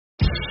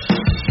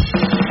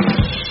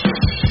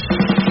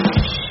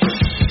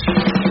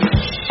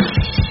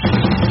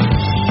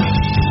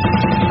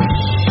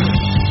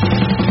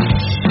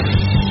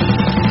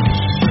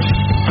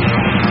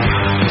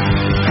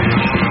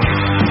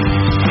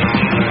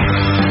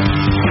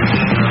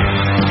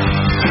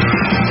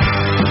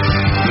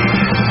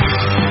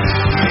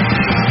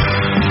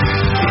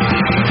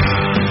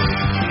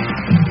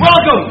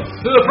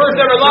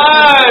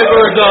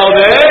All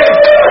day.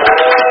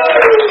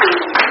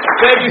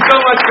 Thank you so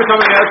much for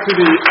coming out to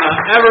the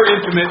ever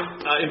intimate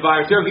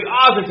environment here of the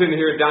Ossington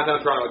here in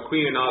downtown Toronto at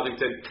Queen and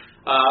Ossington.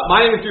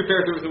 My name is Drew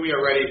Fairservice and we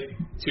are ready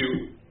to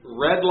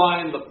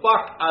redline the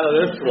fuck out of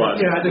this one.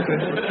 Yeah, I think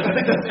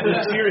that's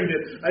the cheering.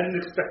 I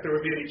didn't expect there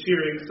would be any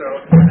cheering, so.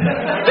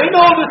 They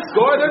know the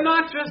score. They're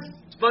not just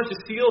a bunch of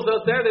seals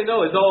out there. They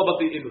know it's all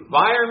about the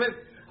environment.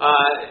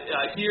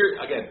 Here,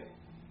 again,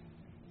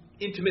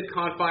 intimate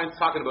confines,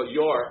 talking about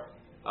your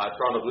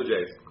Toronto Blue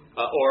Jays,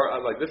 or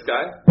like this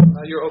guy,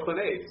 your Oakland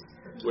A's,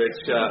 which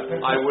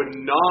I would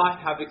not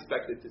have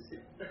expected to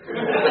see.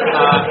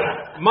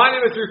 My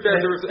name is Drew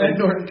Fairservice, and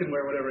Norton can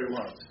wear whatever he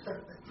wants.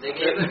 They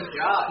gave us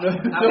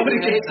jobs. Nobody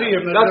can see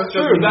him. That's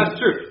true. That's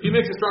true. He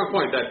makes a strong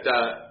point that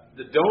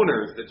the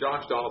donors, the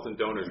Josh Donaldson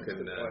donors,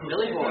 can.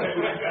 Billy Boy.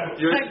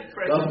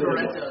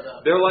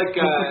 They're like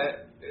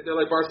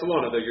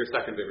Barcelona. They're your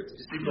second favorite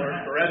team. You see,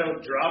 Barreto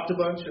dropped a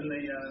bunch in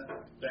the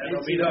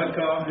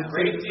BandLB.com.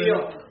 Great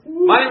deal.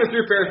 My name is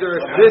Drew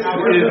Fairservice. This is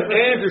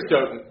Andrew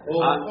Stoughton.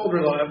 Old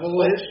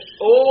reliable-ish.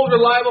 Old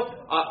reliable.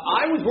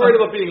 I was worried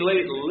about being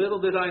late. Little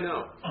did I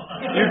know.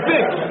 You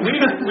think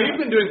we've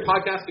been doing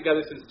podcasts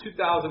together since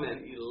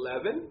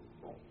 2011.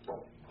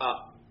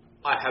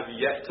 I have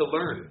yet to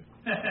learn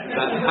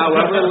that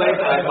however late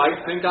I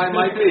might think I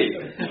might be,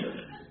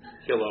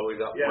 he'll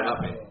always up me.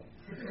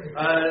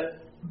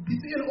 You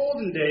see, in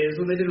olden days,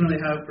 when they didn't really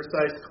have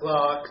precise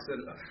clocks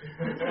and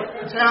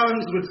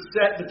towns would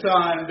set the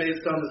time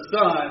based on the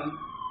sun,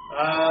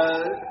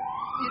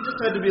 you just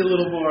had to be a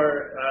little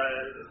more,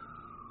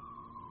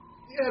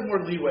 you had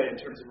more leeway in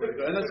terms of where to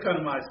go. And that's kind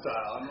of my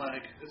style. I'm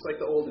like, it's like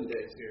the olden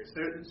days here.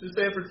 So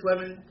Sanford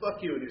Fleming,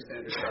 fuck you and your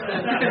standard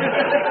time.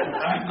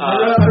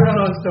 I run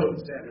on Stoughton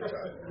standard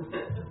time.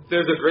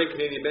 There's a great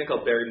Canadian band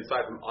called Buried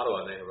Inside from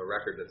Ottawa, and they have a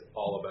record that's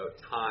all about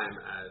time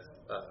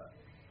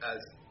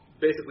as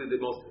basically the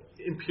most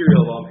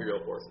imperial of all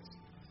imperial forces.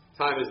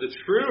 Time is the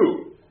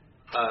true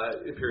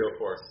imperial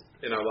force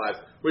in our lives,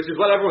 which is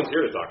what everyone's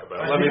here to talk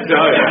about, let me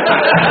tell you.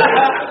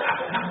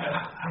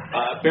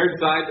 Buried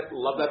Inside,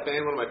 love that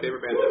band, one of my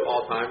favorite bands of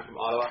all time from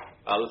Ottawa.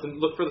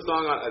 Look for the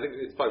song on, I think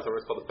it's probably somewhere,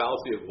 it's called The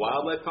Fallacy of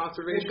Wildlife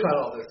Conservation. We'll cut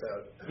all this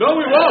out. No,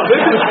 we won't.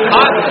 This is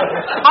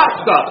hot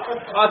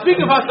stuff.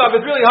 Speaking of hot stuff,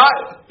 it's really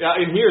hot.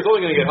 Yeah, in here, it's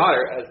only going to get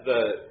hotter as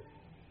the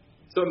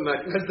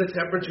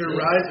temperature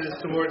rises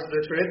towards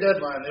the trade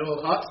deadline, the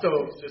old hot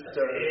stoves just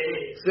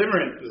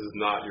simmering. This is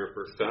not your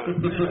first time.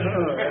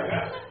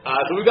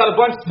 So we've got a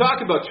bunch to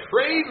talk about.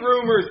 Trade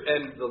rumors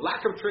and the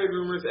lack of trade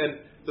rumors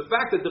and the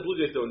fact that the Blue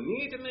Jays don't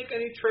need to make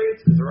any trades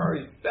because they're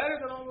already better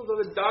than all those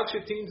other dog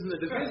shit teams in the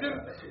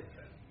division.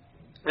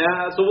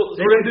 So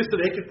we're going to do some...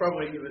 They could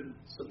probably even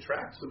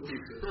subtract some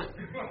pieces.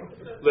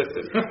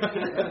 Listen,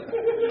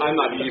 I'm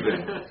not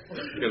even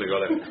going to go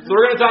there. So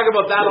we're going to talk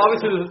about that.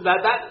 Obviously,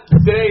 that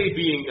day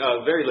being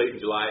very late in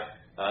July,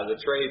 the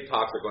trade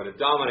talks are going to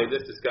dominate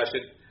this discussion.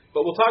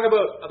 But we'll talk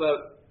about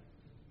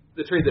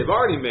the trades they've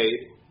already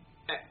made.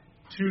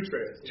 Two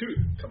trades.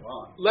 Come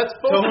on. Let's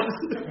focus.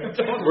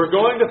 We're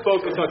going to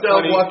focus on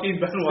 2016.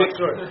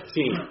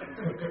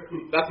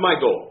 That's my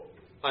goal.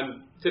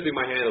 I'm tipping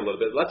my hand a little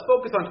bit. Let's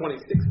focus on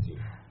 2016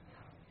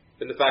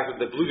 and the fact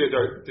that the Blue Jays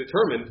are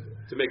determined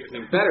to make the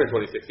team better in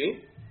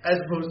 2016. As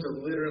opposed to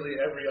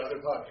literally every other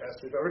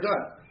podcast we've ever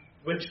done,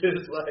 which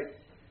is like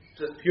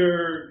just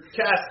pure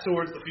cast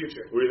towards the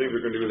future. What do you think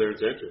they're going to do with their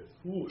intentions?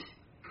 Ooh,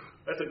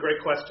 that's a great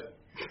question.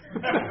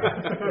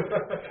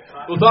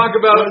 We'll talk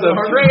about the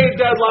trade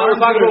deadline. We'll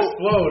talk about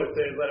explode if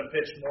they let him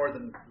pitch more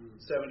than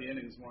 70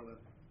 innings.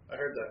 I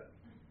heard that.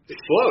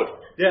 Explode?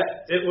 Yeah,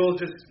 it will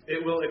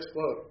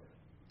explode.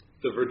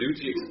 The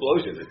Verducci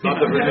explosion. It's not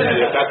the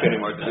Verducci effect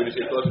anymore. It's the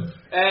Verducci explosion.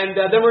 And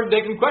then we're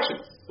taking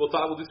questions. We'll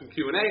do some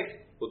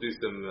Q&A. We'll do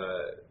some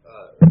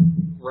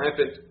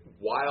rampant,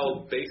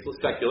 wild, baseless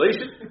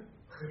speculation.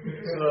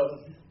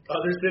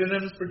 Other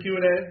synonyms for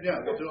Q&A? Yeah,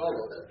 we'll do all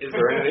those.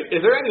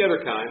 Is there any other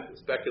kind of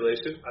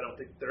speculation? I don't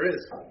think there is.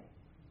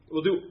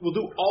 We'll do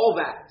all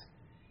that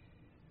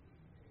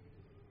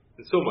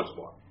and so much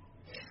more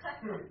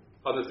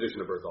on this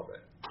edition of Birds All Day.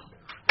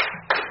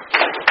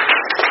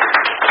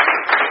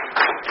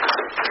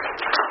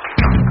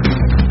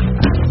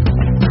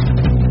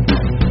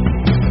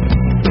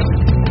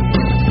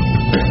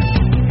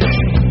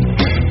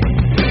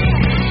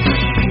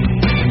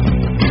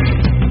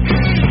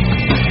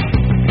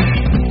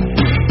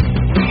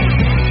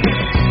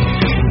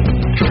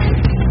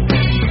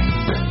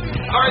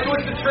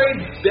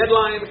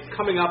 Deadline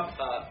coming up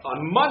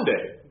on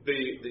Monday.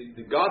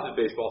 The gods of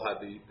baseball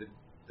had the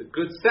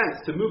good sense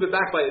to move it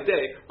back by a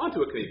day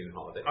onto a Canadian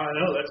holiday. I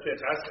know, that's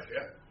fantastic,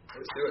 yeah.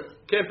 Let's do it.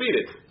 Can't beat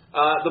it.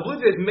 The Blue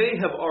Jays may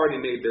have already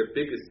made their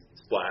biggest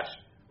splash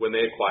when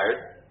they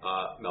acquired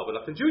Melvin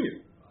Upton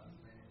Jr.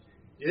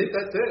 You think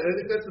that's it? I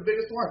think that's the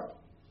biggest one.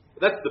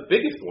 That's the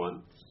biggest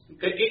one.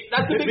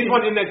 That's the biggest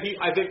one in that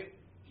I think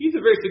he's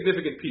a very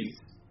significant piece.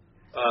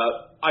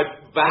 I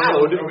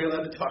vowed. Are we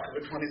allowed to talk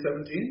about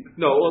 2017?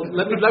 No, well,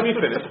 let me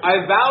finish.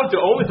 I vowed to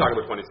only talk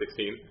about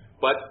 2016,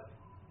 but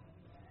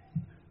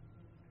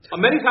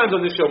many times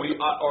on this show, and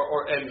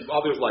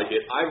others like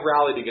it, I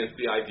rallied against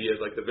the ideas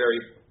like the very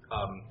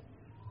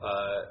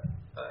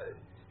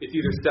it's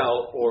either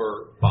sell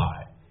or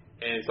buy,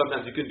 and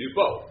sometimes you can do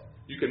both.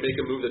 You can make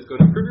a move that's going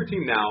to improve your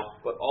team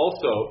now, but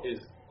also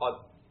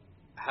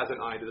has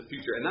an eye to the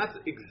future, and that's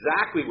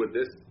exactly what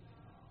this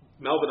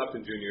Melvin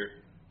Upton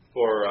Jr.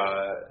 for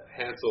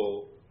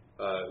Hansel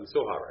who's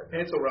so hot right now.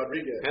 Hansel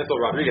Rodriguez.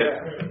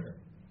 Yeah.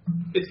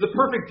 It's the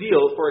perfect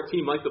deal for a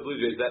team like the Blue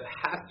Jays that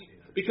has to,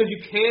 because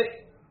you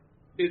can't.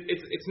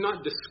 It's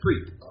not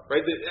discrete,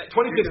 right?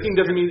 2016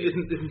 doesn't mean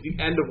isn't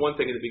the end of one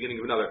thing and the beginning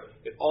of another.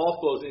 It all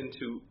flows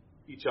into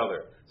each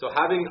other. So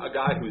having a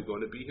guy who's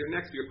going to be here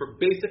next year for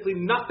basically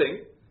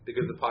nothing,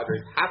 because the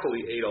Padres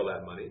happily ate all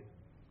that money.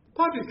 The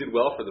Padres did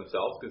well for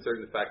themselves,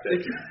 considering the fact that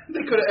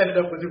they could have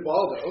ended up with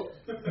Ubaldo.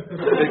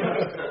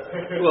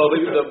 Well,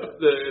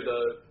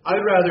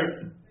 I'd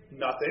rather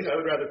nothing. I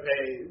would rather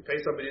pay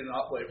somebody to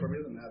not play for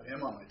me than have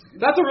him on my team.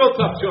 that's a real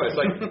tough choice.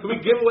 Like, can we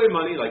give away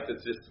money like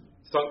that's just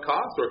sunk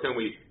cost, or can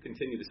we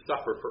continue to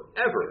suffer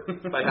forever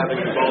by having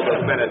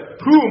Ubaldo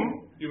Jimenez,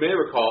 whom you may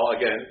recall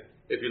again.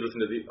 If you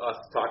listen to us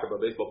talk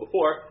about baseball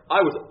before,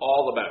 I was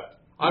all about.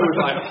 I was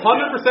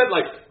 100%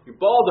 like,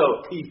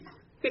 Ubaldo, he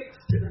fixed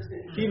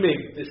it. He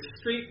made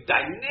discrete,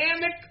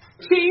 dynamic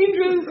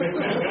changes.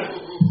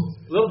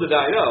 Little did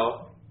I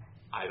know,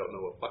 I don't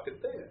know a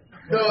fucking thing.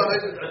 No,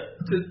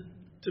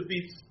 to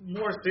be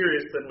more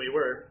serious than we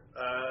were,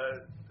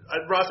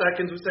 Ross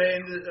Atkins was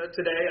saying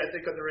today, I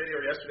think on the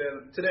radio, or yesterday,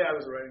 today I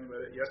was writing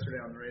about it,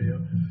 yesterday on the radio,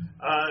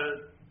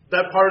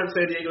 that part of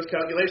San Diego's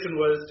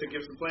calculation was to give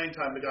some playing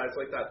time to guys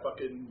like that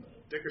fucking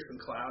Dickerson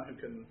clown who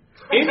can...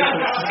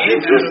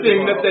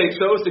 Interesting that they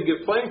chose to give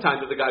playing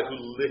time to the guy who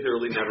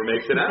literally never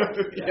makes it out.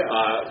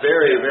 Yeah.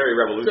 Very, very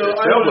revolutionary.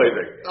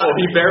 Trailblazing.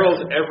 He barrels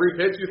every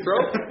pitch you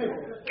throw?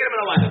 Get him in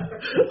a lineup.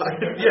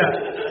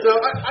 Yeah. So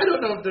I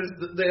don't know if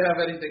they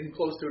have anything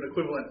close to an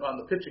equivalent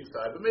on the pitching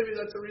side, but maybe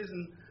that's a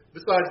reason,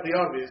 besides the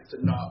obvious, to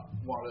not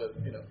want to,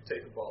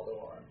 take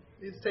Ubaldo on.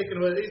 He's taking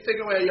away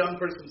a young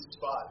person's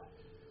spot.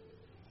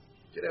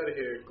 Get out of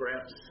here,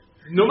 Gramps.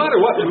 No matter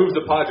what moves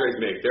the Padres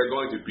make, they're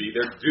doomed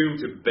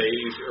to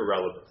beige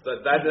irrelevance.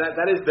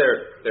 That is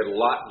their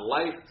lot in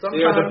life.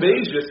 They are the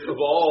beigest of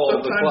all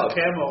the clubs.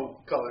 Sometimes camo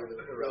color is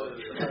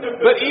irrelevant.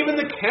 But even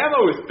the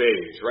camo is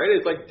beige, right?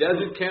 It's like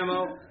desert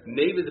camo.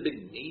 Navy is a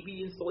big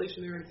Navy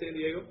installation there in San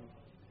Diego.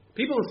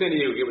 People in San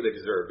Diego get what they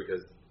deserve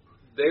because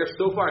they are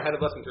so far ahead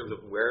of us in terms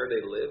of where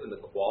they live and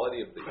the quality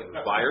of the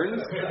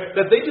environs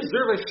that they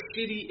deserve a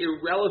shitty,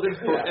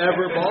 irrelevant,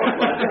 forever ball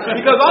club.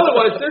 Because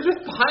otherwise, they're just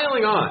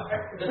piling on.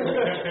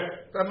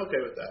 I'm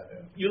okay with that.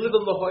 Yeah. You live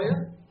in La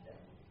Jolla?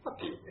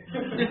 Fuck you.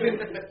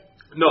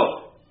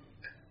 No.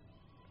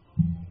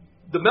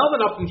 The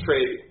Melvin Upton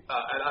trade,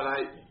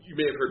 you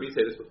may have heard me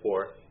say this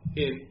before,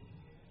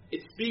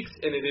 it speaks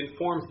and it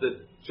informs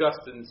the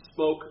Justin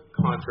Smoke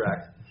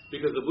contract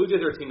because the Blue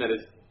Jays are a team that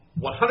is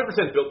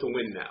 100% built to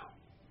win now.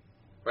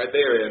 Right,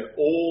 they are an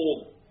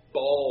old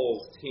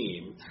balls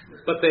team,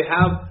 but they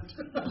have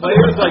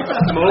players like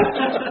Smoke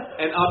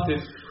and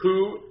Upton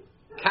who,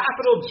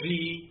 capital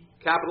G,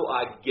 capital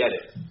I, get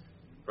it.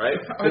 Right?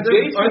 Are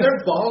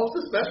their balls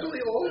especially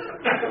old?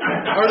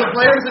 Are the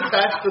players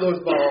attached to those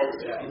balls?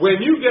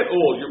 When you get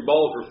old, your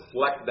balls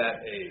reflect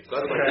that age.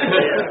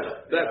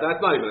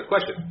 That's not even a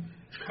question.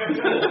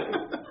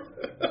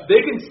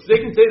 They can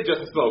say to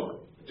Justin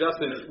Smoke,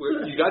 Justin,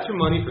 you got your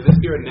money for this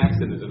year and next,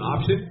 and there's an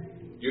option.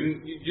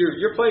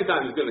 Your playing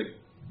time is going to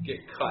get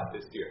cut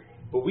this year,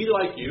 but we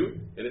like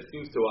you, and it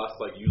seems to us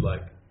like you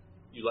like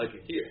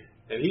it here.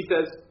 And he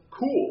says,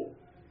 "Cool,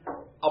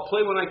 I'll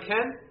play when I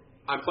can.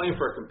 I'm playing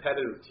for a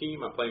competitive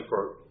team. I'm playing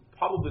for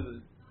probably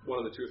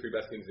one of the 2 or 3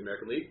 best teams in the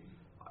American League.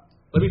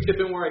 Let me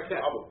chip in where I can."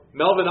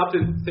 Melvin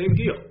Upton, same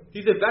deal.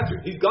 He's a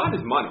veteran. He's got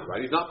his money,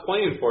 right? He's not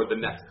playing for the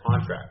next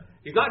contract.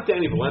 He's not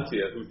Danny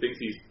Valencia, who thinks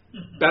he's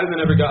better than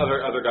every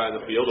other guy in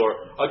the field,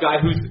 or a guy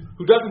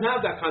who doesn't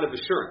have that kind of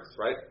assurance,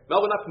 right?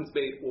 Melvin Upton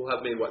will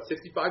have made what,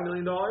 $65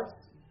 million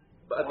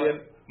at the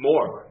end?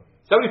 More,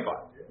 75.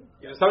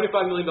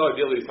 $75 million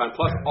deal that he's signed,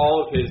 plus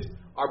all of his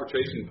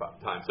arbitration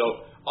time.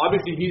 So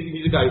obviously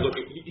he's a guy who's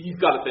looking. He's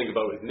got to think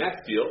about his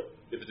next deal,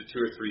 if it's a 2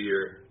 or 3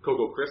 year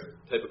Coco Crisp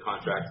type of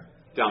contract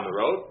down the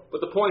road.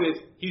 But the point is,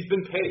 he's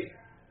been paid,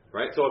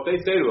 right? So if they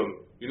say to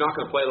him, "You're not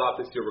going to play a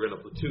lot this year. We're going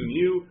to platoon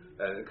you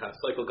and kind of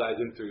cycle guys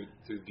in through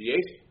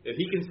DH," and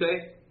he can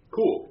say,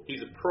 "Cool,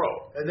 he's a pro."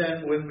 And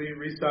then when we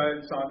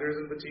re-sign Saunders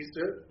and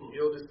Batista,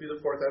 he'll just be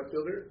the 4th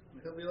outfielder.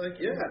 He'll be like,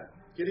 "Yeah,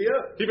 Giddy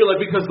up. He'd be like,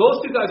 because those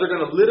two guys are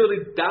going to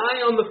literally die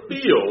on the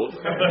field,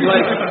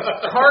 like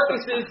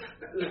carcasses,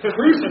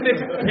 crucifix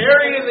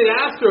buried in the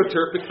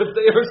AstroTurf because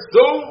they are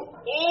so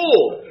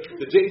old.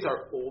 The Jays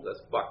are old as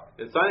fuck.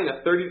 And signing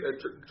trading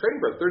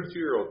for a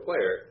 32-year-old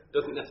player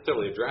doesn't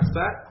necessarily address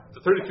that. It's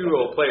a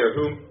 32-year-old player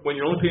whom, when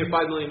you're only paying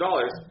 $5 million,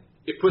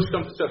 if push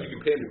comes to shove, you can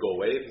pay him to go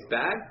away if he's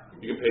bad.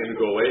 You can pay him to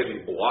go away if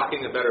he's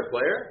blocking a better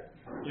player.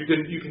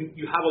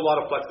 You have a lot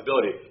of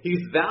flexibility.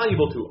 He's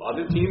valuable to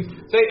other teams.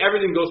 Say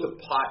everything goes to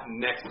pot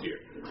next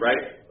year,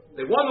 right?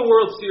 They won the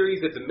World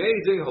Series. It's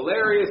amazing,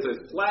 hilarious.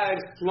 There's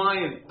flags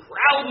flying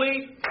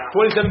proudly.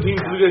 2017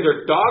 Blue Jays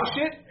are dog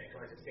shit.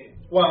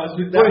 Well,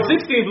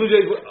 2016 Blue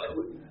Jays.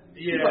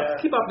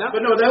 Keep up now.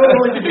 But no, that would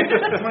only be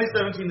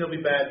 2017. They'll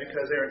be bad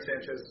because Aaron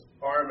Sanchez's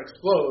arm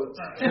explodes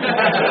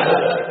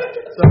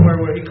somewhere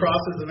where he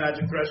crosses the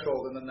magic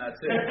threshold, and then that's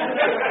it.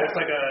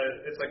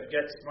 It's like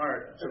Get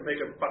Smart to make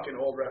a fucking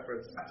old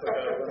reference. It's like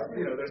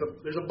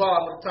there's a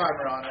bomb with a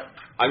timer on it.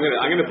 I'm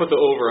gonna put the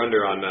over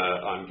under on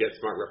Get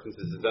Smart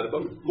references. Is that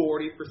about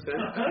 40%?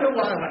 I don't know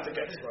why I went to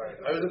Get Smart.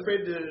 I was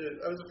afraid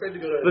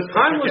to go to the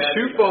timeless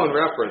shoe phone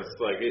reference.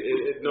 Like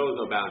it knows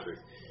no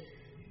boundaries.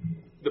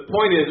 The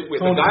point is,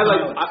 with a guy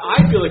like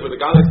I feel like with a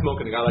guy like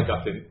Smoke and a guy like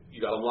Upton, you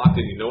got them locked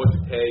in. You know what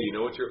to pay. You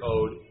know what you're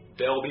owed.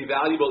 They'll be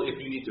valuable if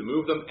you need to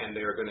move them, and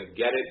they're going to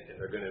get it. And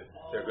they're going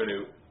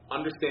to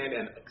understand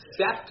and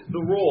accept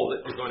the role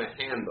that you're going to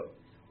hand them.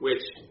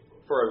 Which,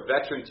 for a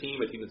veteran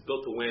team, a team that's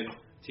built to win,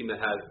 a team that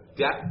has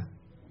depth,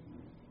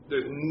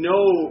 there's no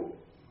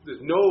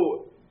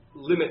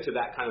limit to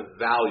that kind of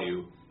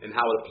value and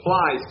how it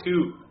applies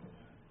to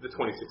the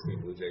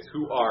 2016 Blue Jays,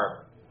 who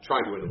are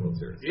trying to win the World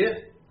Series.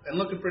 Yeah. And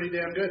looking pretty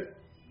damn good.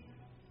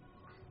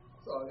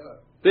 That's all I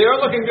got. They are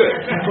looking good.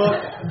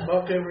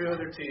 Fuck every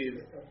other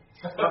team.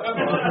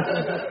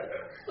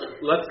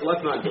 Let's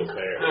not go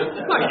there.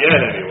 Not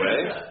yet,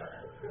 anyway.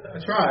 I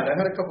tried. I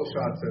had a couple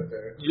shots out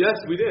there. Yes,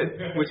 we did.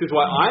 Which is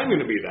why I'm going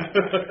to be that.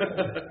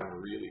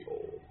 I'm really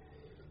old.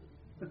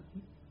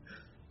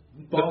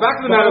 The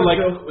fact of the matter, like,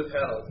 was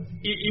held.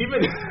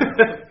 Even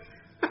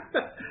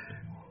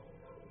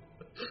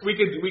we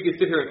could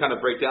sit here and kind of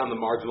break down the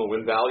marginal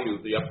win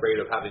value, the upgrade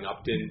of having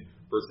Upton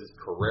versus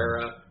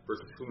Carrera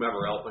versus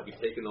whomever else might be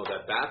taking those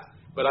at bats.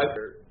 But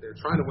they're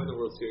trying to win the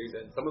World Series,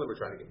 and some of them are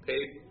trying to get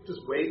paid. Just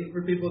waiting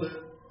for people to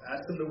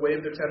ask them to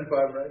waive their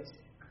 10-5 rights.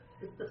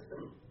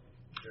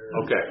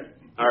 Okay.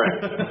 All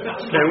right.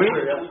 Can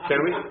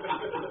we?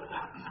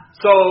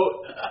 So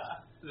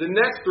the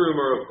next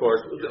rumor, of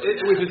course, which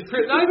is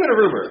not even a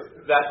rumor,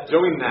 that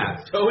Joey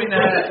Nats. Joey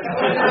Nats.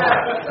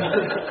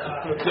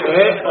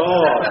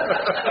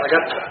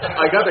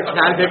 I got the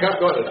cat hiccup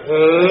going.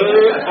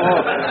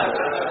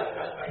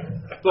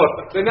 Look,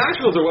 the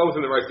Nationals are well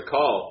within the rights to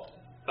call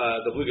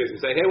the Blue Jays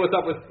and say, hey, what's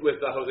up with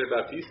Jose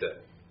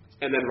Bautista?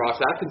 And then Ross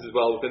Atkins is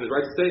well within his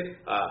rights to say,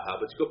 how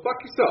about you go fuck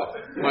yourself,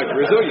 Mike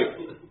Rizzo,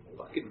 you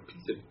fucking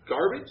piece of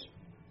garbage?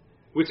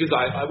 Which is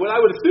what I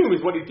would assume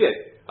is what he did.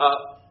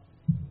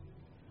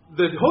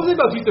 The Jose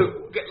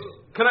Bautista.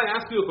 Can I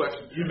ask you a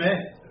question? You may.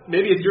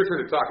 Maybe it's your turn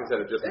to talk instead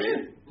of just me.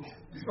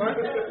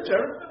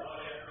 Sure.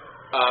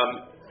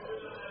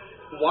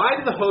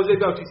 Why do the Jose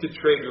Bautista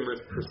trade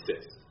rumors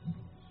persist?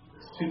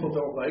 People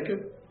don't like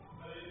him.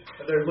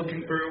 They're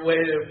looking for a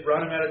way to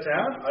run him out of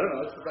town. I don't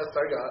know. That's the best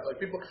I got. Like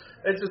people,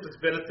 it's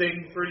been a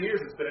thing for years.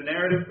 It's been a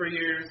narrative for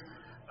years.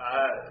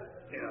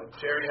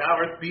 Jerry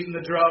Howard beating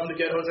the drum to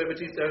get Jose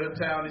Bautista out of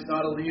town. He's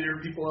not a leader.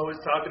 People always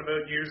talking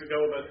about years ago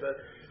about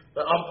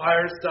the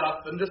umpire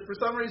stuff, and just for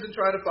some reason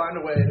trying to find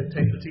a way to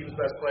take the team's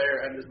best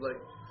player and just like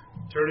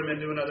turn him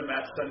into another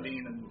Matt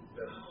Sundin and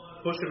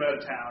push him out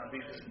of town and be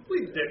just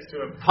complete dicks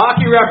to him.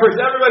 Hockey reference,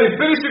 everybody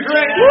finish your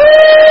drink.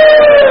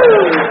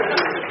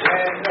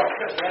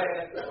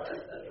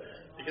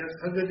 Because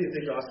how good do you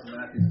think Austin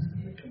Matthews is?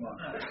 Come on.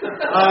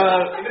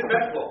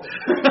 Indispensable.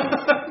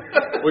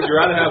 Would you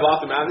rather have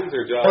Austin Matthews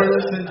or Josh? Or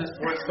listen to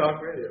Sports Talk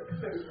Radio.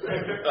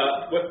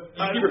 You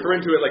keep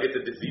referring to it like it's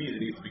a disease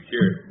that needs to be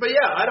cured. But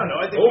yeah, I don't know.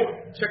 I think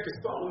check his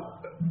phone.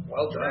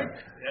 Well drank.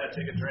 Yeah,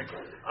 take a drink.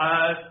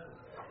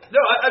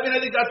 No, I mean, I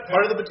think that's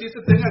part of the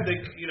Bautista thing. I think,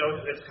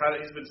 it's kind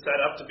of, he's been set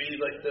up to be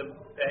like the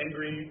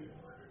angry,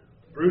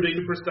 brooding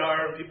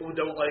superstar, and people who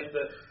don't like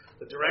the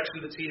direction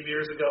of the team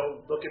years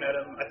ago looking at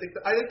him. I think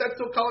that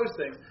still colors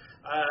things.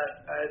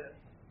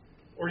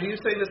 Or you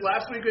saying this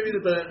last week, maybe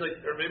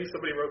or maybe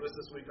somebody wrote this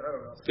week. I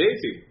don't know.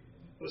 Stacey.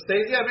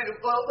 Stacey, yeah.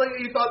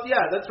 You thought,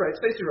 yeah, that's right.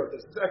 Stacey wrote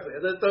this exactly.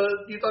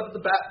 You thought that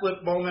the bat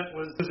flip moment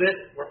was it.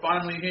 We're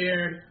finally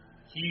here.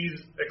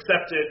 He's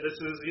accepted. This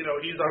is,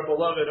 he's our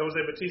beloved Jose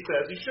Bautista,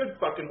 as he should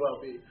fucking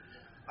well be.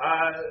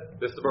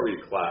 This is where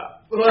we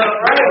clap. Well,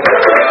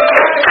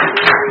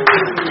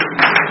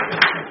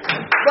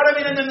 but I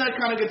mean, and then that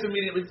kind of gets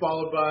immediately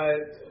followed by,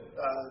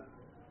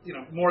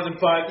 more than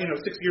 6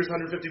 years,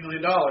 $150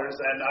 million,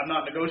 and I'm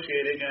not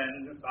negotiating,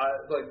 and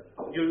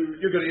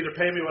you're going to either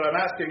pay me what I'm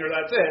asking or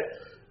that's it.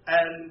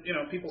 And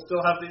people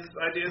still have these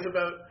ideas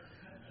about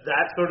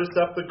that sort of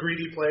stuff, the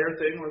greedy player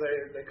thing, where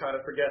they kind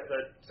of forget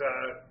that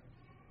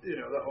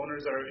the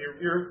owners are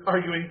you're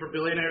arguing for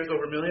billionaires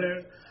over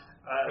millionaires.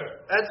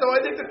 And so I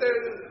think that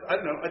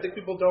I think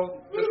people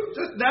don't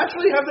just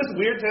naturally have this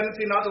weird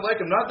tendency not to like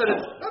him. Not that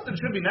it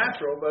should be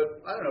natural,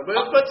 but I don't know.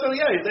 But so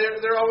yeah,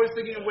 they're always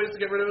thinking of ways to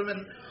get rid of him,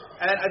 and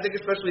I think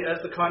especially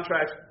as the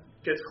contract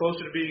gets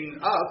closer to being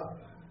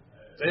up,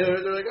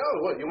 they're like, oh,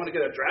 what, you want to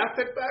get a draft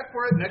pick back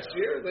for it next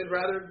year? They'd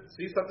rather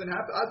see something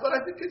happen. But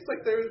I think it's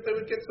like they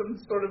would get some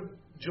sort of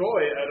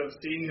joy out of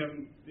seeing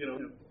him,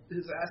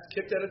 his ass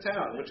kicked out of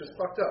town, which is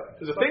fucked up.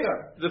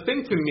 The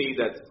thing to me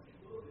that's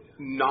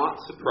not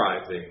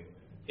surprising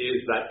is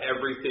that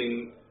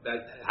everything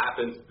that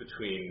happens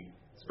between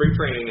spring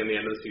training and the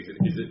end of the season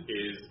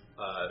is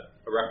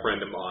a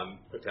referendum on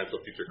potential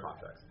future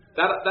contracts.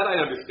 That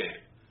I understand.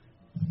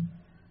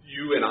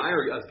 You and I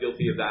are as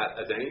guilty of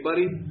that as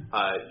anybody.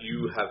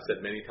 You have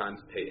said many times,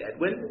 "Pay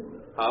Edwin,"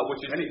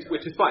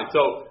 which is fine.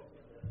 So,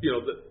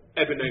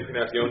 Edwin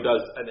Encarnacion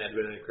does an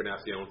Edwin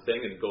Encarnacion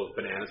thing and goes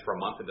bananas for a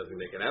month and doesn't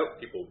make it out.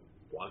 People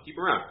want to keep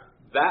around.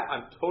 That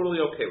I'm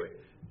totally okay with.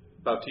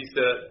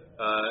 Bautista,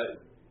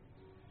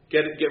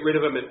 get rid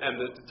of him, and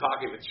to talk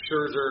if it's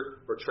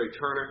Scherzer or Trey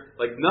Turner,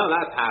 like none of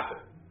that's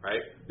happening,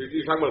 right?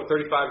 You're talking about a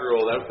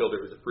 35-year-old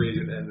outfielder who's a free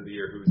agent at the end of the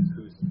year who's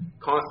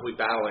constantly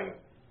battling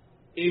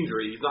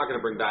injury. He's not going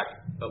to bring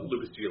back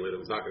Lucas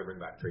Giolito. He's not going to bring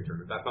back Trey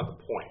Turner. That's not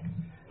the point.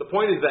 The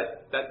point is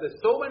that there's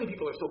so many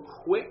people are so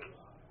quick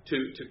to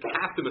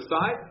cast him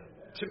aside.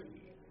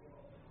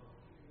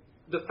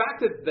 The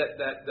fact that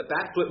the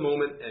backflip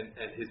moment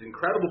and his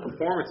incredible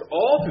performance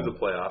all through the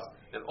playoffs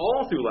and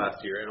all through last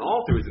year and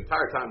all through his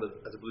entire time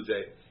as a Blue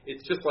Jay,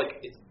 it's just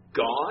like it's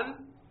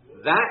gone.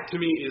 That to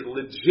me is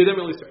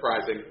legitimately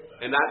surprising,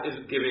 and that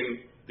is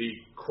giving the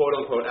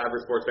quote-unquote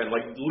average sports fan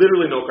like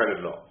literally no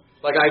credit at all.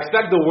 Like, I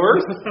expect the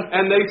worst,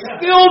 and they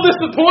still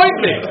disappoint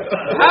me.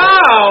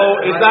 How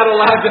is that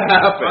allowed to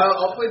happen?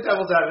 I'll play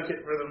devil's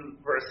advocate for them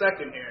for a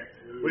second here,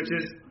 which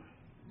is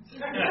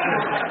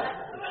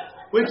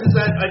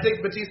that I think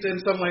Bautista in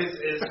some ways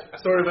is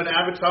sort of an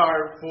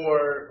avatar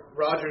for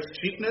Rogers'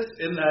 cheapness,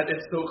 in that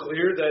it's so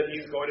clear that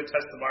he's going to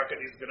test the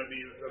market, he's going to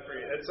be a free.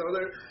 And so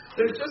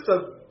there's just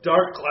a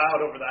dark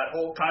cloud over that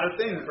whole kind of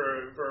thing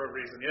for a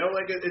reason.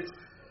 Like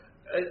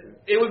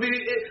it would be.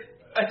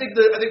 I think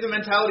the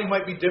mentality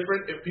might be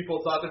different if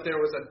people thought that there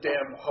was a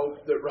damn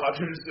hope that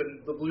Rogers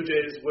and the Blue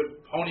Jays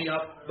would pony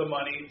up the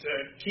money to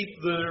keep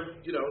their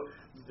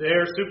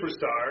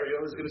superstar.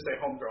 I was going to say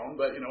homegrown,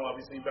 but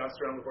obviously he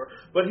bounced around before.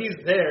 But he's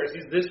theirs.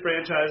 He's this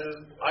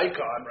franchise's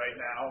icon right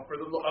now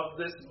of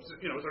this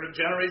sort of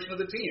generation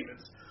of the team.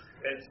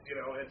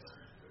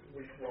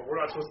 We're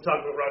not supposed to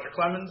talk about Roger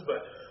Clemens, but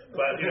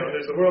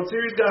there's the World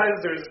Series guys,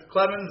 there's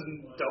Clemens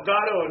and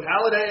Delgado and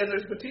Halladay, and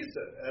there's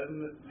Bautista,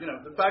 and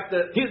the fact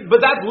that. But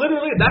that's the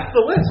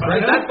list,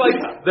 right? That's like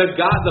the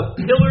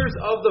pillars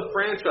of the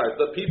franchise,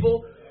 the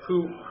people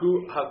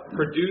who have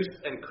produced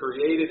and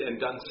created and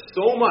done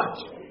so much.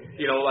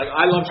 Like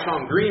I love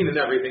Sean Green and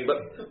everything,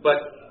 but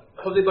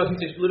Jose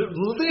Bautista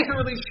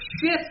literally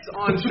shits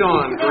on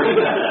Sean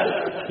Green.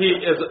 He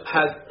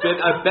has been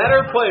a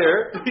better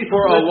player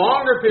for a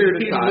longer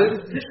period of time.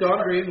 Sean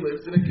Green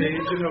lives in a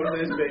cage in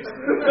Jose's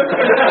basement.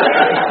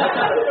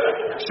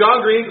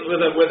 Sean Green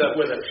with a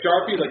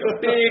Sharpie, like a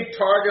big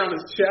target on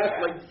his chest,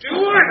 like, do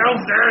it,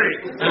 Jose!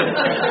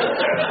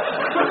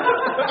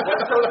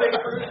 What's Jose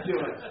Cruz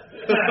doing?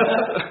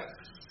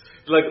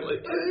 Like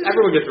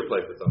everyone gets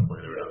replaced at some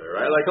point or another,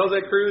 right? Like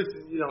Jose Cruz,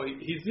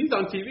 he's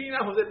on TV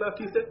now. Jose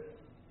Bautista,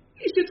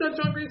 he shits on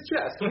Sean Green's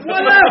chest.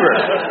 Whatever.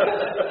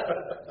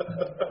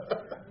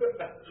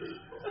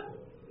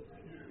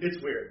 It's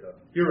weird, though.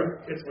 You're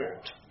right. It's weird.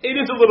 It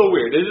is a little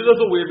weird. It is a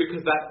little weird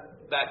because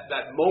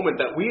that moment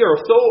that we are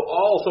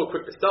all so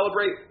quick to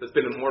celebrate, that's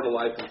been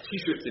immortalized in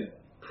T-shirts and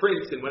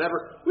prints and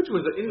whatever, which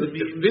was in the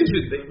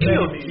division. They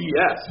nailed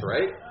TS,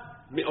 right?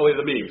 Only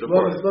the memes, of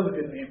course. Love a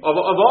good meme. Of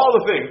all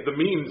the things, the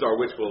memes are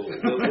which will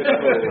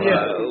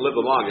live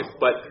the longest.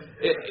 But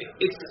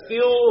it's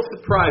still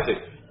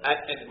surprising.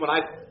 And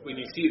when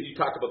you see it, you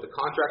talked about the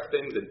contract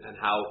things and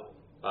how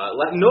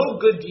let no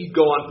good deed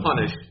go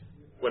unpunished.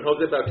 When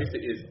Jose Bautista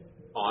is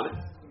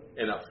honest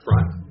and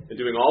upfront and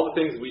doing all the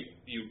things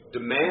you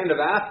demand of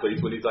athletes,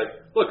 when he's like,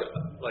 look,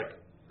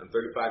 like I'm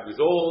 35 years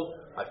old,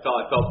 I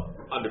felt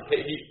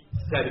underpaid. He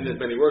said in as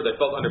many words, I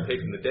felt underpaid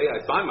from the day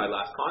I signed my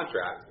last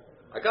contract.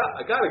 I got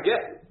to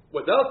get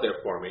what's out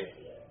there for me.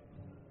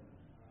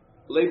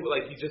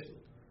 Like he's just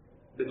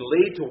been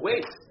laid to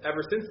waste ever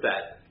since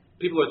that.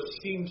 People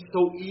seem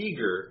so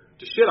eager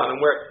to shit on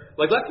him. Where,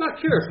 like, let's not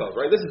kid ourselves,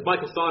 right? This is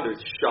Michael Saunders'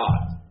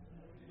 shot.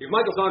 If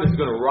Michael Saunders is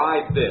going to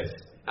ride this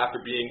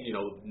after being,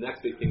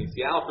 next big thing in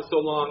Seattle for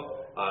so long,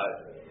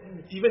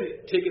 even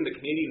taking the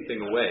Canadian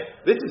thing away,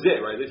 this is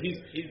it, right?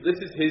 This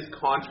is his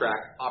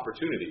contract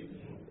opportunity.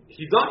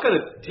 He's not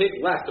going to take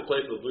less to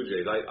play for the Blue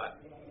Jays.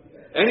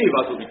 Any of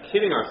us would be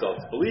kidding ourselves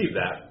to believe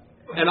that.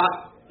 And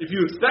if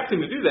you expect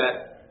him to do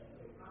that,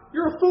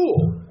 you're a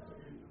fool.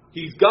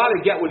 He's got to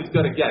get what he's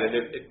going to get. And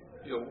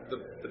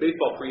the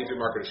baseball free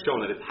agent market has shown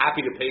that it's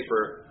happy to pay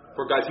for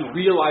for guys who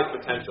realize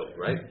potential,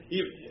 right?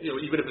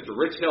 Even if it's a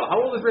Rich Hill.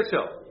 How old is Rich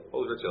Hill? How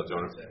old is Rich Hill,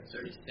 Jonah?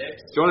 36.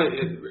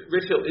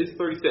 Rich Hill is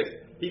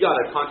 36. He got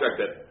a contract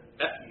that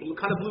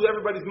kind of blew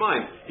everybody's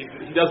mind. He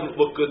doesn't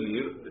look good in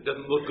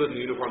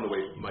the uniform the way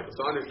Michael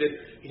Saunders did.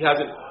 He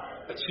hasn't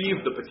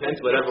achieved the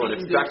potential that everyone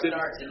expected.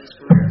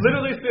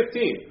 Literally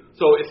 15.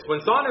 So it's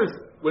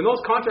when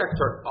those contract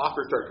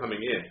offers start coming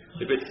in,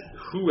 if it's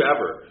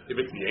whoever, if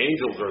it's the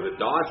Angels or the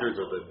Dodgers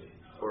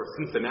or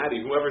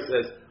Cincinnati, whoever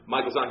says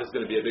Michael Saunders is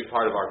going to be a big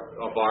part of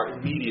our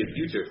immediate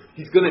future,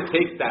 he's going to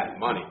take that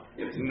money.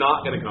 It's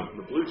not going to come from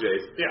the Blue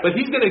Jays, but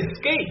he's going to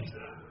skate.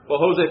 Well,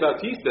 Jose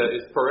Bautista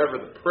is forever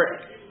the prick,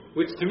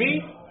 which to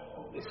me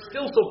is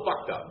still so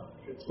fucked up.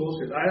 It's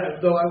bullshit.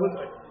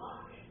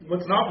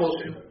 What's not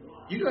bullshit?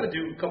 You got to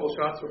do a couple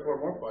shots before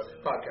more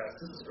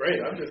podcasts. This is great.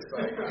 I'm just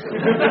like...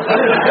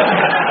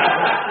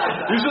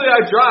 Usually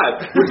I drive,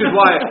 which is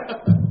why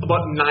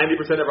about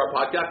 90% of our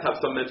podcasts have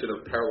some mention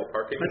of parallel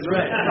parking. That's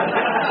right.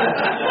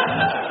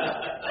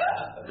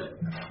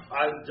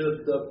 I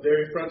did the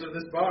very front of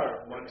this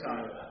bar one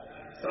time.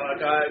 Saw a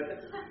guy...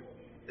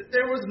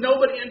 There was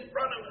nobody in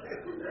front of us.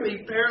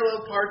 He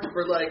parallel parked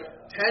for like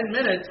 10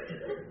 minutes,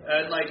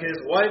 and like his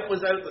wife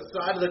was out the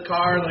side of the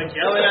car, like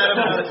yelling at him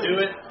how to do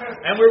it.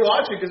 And we're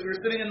watching because we were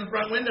sitting in the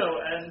front window,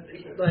 and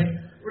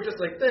we're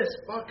just like, this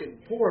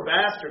fucking poor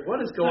bastard.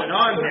 What is going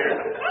on here?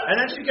 And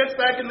then she gets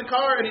back in the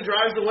car, and he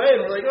drives away,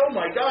 and we're like, oh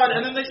my god.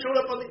 And then they showed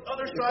up on the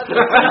other side of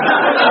the car.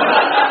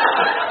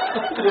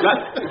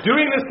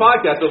 Doing this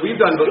podcast, so we've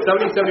done about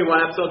 70,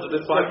 71 episodes of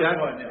this podcast.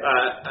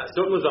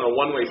 Stoughton was on a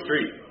one-way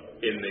street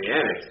in the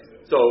annex.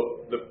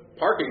 So the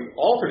parking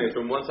alternates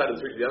from one side of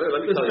the street to the other.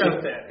 Let me tell you,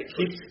 it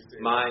keeps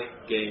my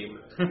game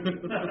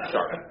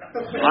sharp.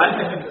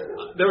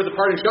 There was a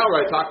parting shot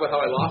where I talked about how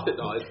I lost it.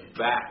 No, it's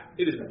back.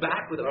 It is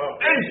back with a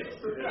vengeance.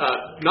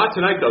 Not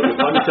tonight, though, because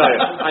let me tell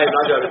you, I am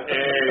not driving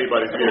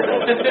anybody's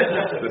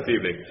vehicle this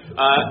evening.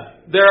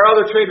 There are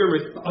other trade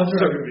rumors. I'll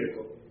drive your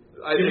vehicle.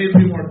 Give me a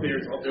few more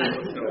beers. I'll do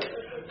it.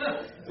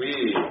 We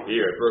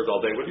here at Birds All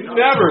Day would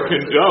never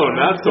condone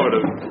that sort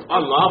of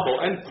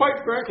unlawful and, quite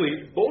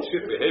frankly,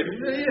 bullshit behavior.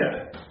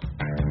 Yeah.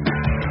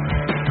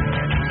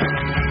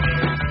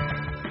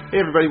 Hey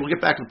everybody, we'll get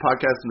back to the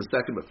podcast in a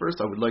second, but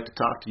first I would like to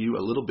talk to you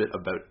a little bit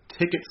about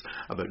tickets,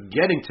 about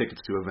getting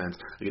tickets to events,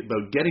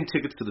 about getting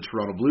tickets to the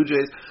Toronto Blue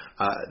Jays.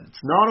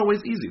 It's not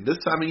always easy. This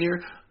time of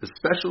year,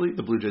 especially,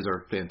 the Blue Jays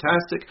are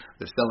fantastic.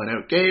 They're selling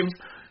out games.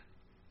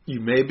 You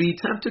may be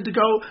tempted to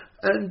go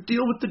and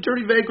deal with the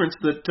dirty vagrants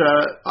that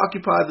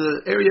occupy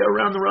the area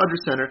around the Rogers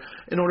Centre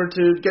in order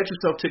to get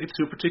yourself tickets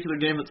to a particular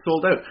game that's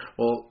sold out.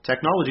 Well,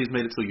 technology has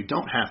made it so you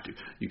don't have to.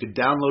 You can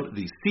download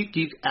the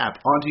SeatGeek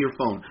app onto your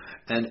phone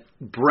and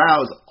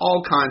browse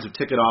all kinds of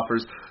ticket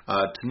offers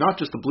to not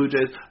just the Blue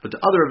Jays, but to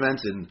other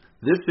events in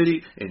this city,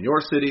 in your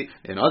city,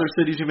 in other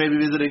cities you may be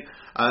visiting.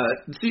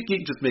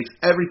 SeatGeek just makes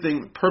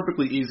everything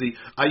perfectly easy.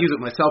 I use it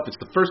myself. It's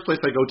the first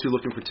place I go to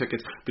looking for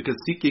tickets because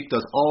SeatGeek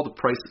does all the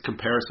price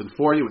comparison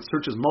for you. It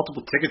searches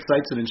multiple ticket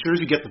sites and ensures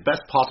you get the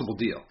best possible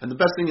deal. And the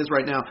best thing is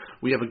right now,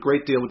 we have a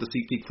great deal with the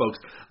SeatGeek folks.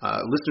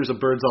 Listeners of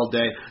Birds All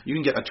Day, you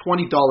can get a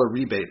 $20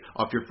 rebate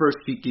off your first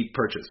SeatGeek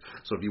purchase.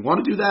 So if you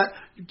want to do that,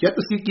 you get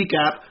the SeatGeek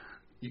app.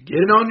 You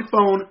get it on your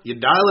phone, you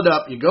dial it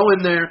up, you go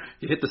in there,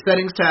 you hit the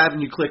settings tab,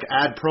 and you click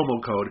add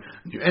promo code.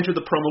 And you enter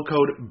the promo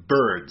code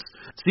BIRDS.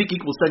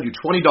 SeatGeek will send you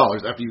 $20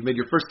 after you've made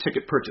your first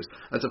ticket purchase.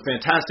 That's a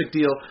fantastic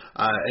deal,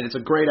 and it's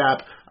a great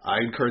app. I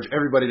encourage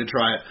everybody to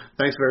try it.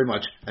 Thanks very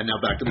much, and now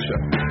back to the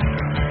show.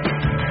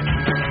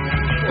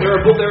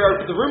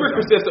 The rumors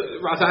persist that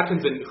Ross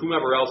Atkins and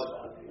whomever else,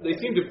 they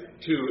seem to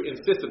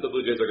insist that the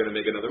Blue Jays are going to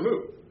make another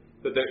move.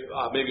 That they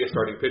maybe a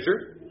starting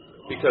pitcher.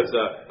 Because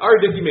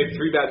Dickey made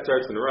 3 bad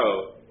starts in a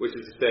row, which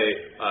is to say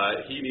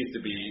he needs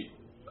to be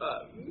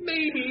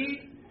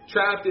maybe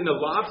trapped in a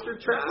lobster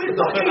trap at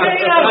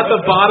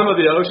the bottom of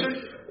the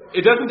ocean.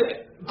 It doesn't.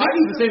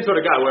 Dickey's the same sort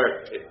of guy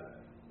where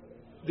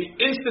the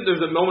instant there's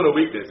a moment of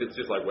weakness, it's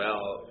just like,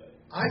 well,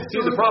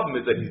 the problem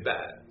is that he's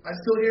bad. I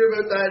still hear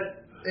about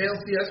that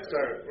ALCS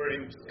start where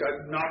he got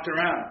knocked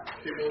around.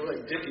 People were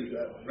like, Dickey,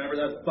 remember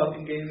that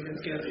fucking game against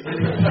Kansas City?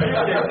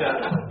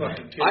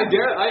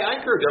 I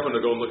encourage everyone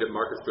to go and look at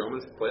Marcus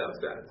Stroman's playoff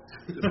stats.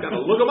 Just kind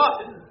of look them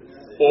up.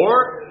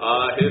 Or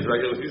his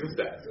regular season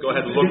stats. Go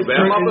ahead and look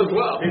them up as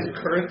well. His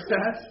current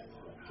stats?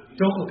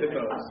 Don't look at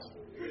those.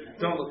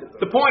 Don't look at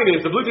those. The point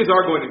is, the Blue Jays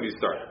are going to be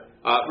starting.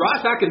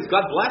 Ross Atkins,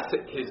 God bless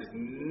his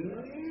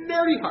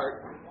nerdy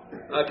heart,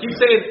 keeps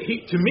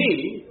saying, to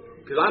me,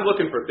 because I'm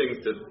looking for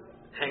things to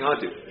hang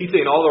on to. He's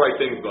saying all the right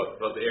things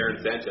about the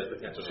Aaron Sanchez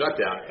potential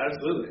shutdown.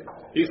 Absolutely.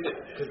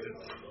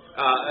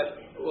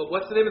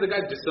 What's the name of the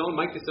guy?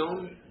 Mike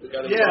Desone?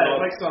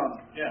 Mike Son.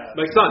 Yeah.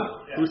 Mike Son,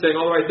 who's saying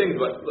all the right things,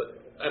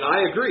 and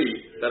I agree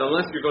that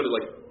unless you're going to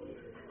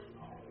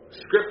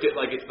script it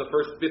like it's the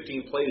first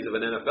 15 plays of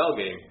an NFL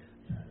game,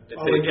 and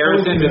say,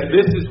 Aaron Sanchez,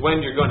 this is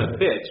when you're going to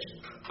pitch.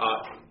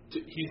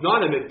 He's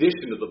not an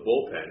addition to the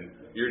bullpen.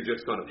 You're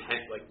just kind of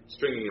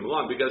stringing him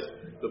along because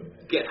the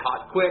get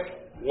hot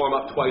quick, warm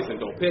up twice and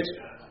don't pitch.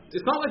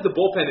 It's not like the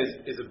bullpen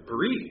is a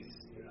breeze.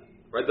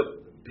 right?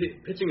 The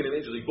pitching in a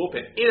Major League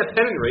bullpen in a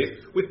pennant race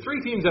with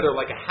three teams that are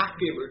like a half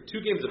game or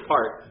 2 games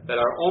apart that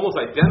are almost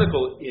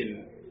identical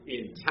in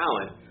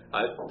talent.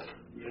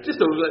 Just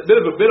a bit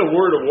of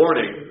word of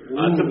warning.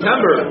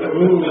 September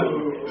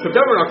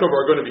and October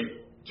are going to be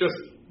just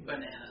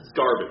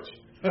garbage.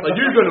 Like,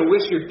 you're going to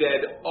wish you're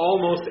dead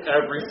almost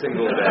every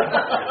single day.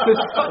 Because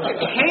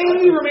fucking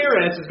Hanley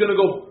Ramirez is going to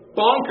go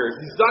bonkers.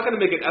 He's not going to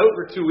make it out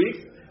for 2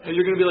 weeks, and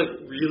you're going to be like,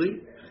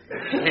 really?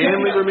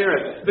 Hanley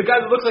Ramirez. The guy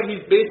that looks like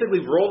he's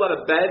basically rolled out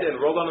of bed and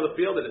rolled onto the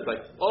field, and it's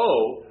like,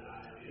 oh,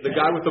 the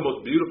guy with the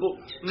most beautiful,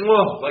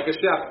 like a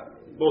chef,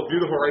 most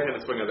beautiful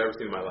right-handed swing I've ever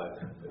seen in my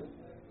life.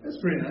 That's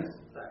pretty nice.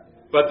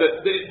 But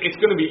it's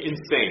going to be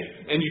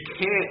insane. And you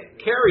can't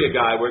carry a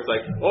guy where it's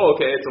like, oh,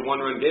 okay, it's a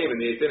 1-run game in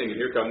the 8th inning,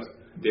 and here comes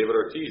David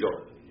Ortiz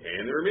or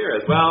Hanley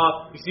Ramirez.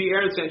 Well, you see,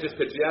 Aaron Sanchez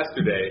pitched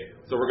yesterday,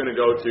 so we're going to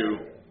go to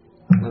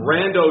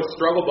rando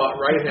struggle bot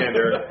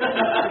right-hander,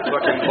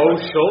 fucking Mo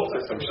Schultz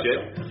or some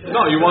shit.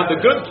 No, you want the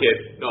good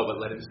kid. No, but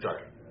let him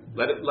start.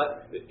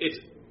 It's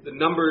the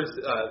numbers.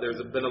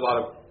 There's been a lot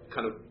of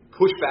kind of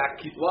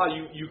pushback. Keith Law,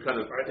 you kind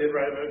of. I did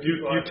write about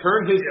you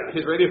turned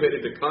his radio hit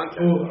into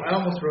content. Oh, I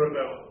almost wrote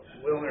about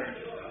Wilner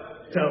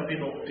telling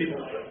people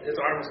his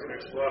arm was going to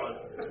explode.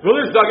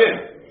 Wilner's dug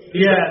in.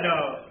 Yeah,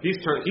 no. He's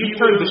turned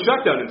the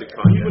shutdown into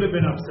content. He would have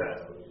been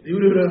upset. He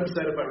would have been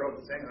upset if I wrote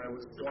the thing I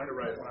was going to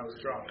write when I was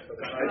drunk.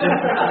 But then I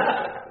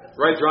didn't.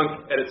 Write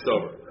drunk, edit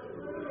sober.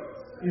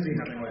 Easy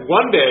Hemingway.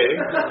 One day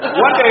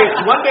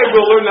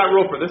we'll learn that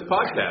rule for this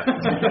podcast.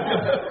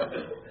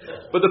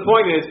 But the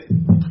point is,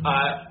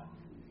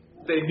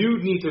 they do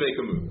need to make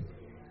a move.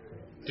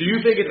 Do you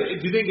think it's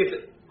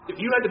if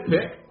you had to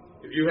pick,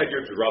 if you had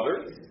your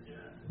druthers,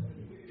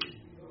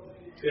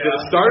 is it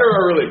a starter or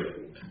a reliever?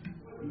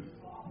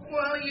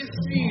 Well, you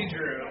see,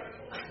 Drew,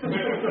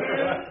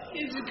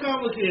 it's a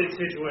complicated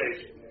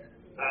situation.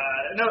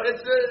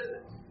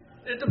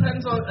 It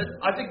depends on.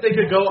 I think they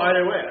could go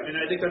either way. I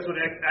mean, I think that's what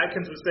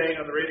Atkins was saying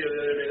on the radio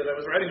the other day that I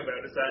was writing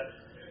about. Is that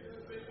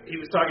he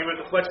was talking about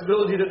the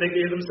flexibility that they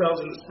gave themselves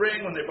in the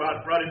spring when they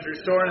brought in Drew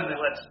Storen and they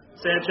let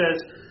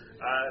Sanchez,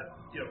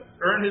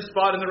 earn his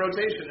spot in the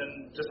rotation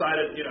and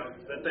decided,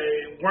 that they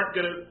weren't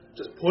going to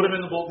just put him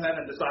in the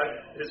bullpen and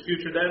decide his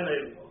future. Then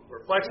they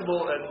were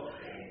flexible and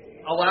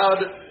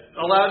allowed the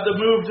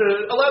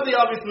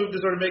obvious move to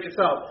sort of make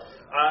itself.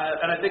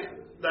 And I think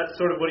that's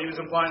sort of what he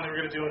was implying they were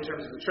going to do in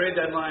terms of the trade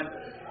deadline.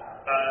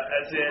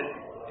 As in,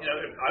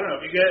 I don't know,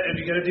 if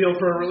you get a deal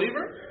for a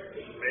reliever,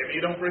 maybe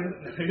you don't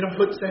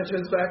put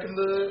Sanchez back in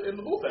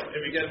the bullpen.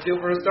 If you get a deal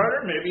for a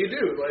starter, maybe you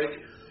do. Like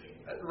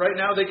right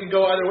now, they can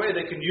go either way.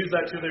 They can use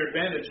that to their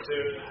advantage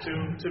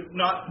to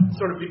not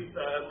sort of be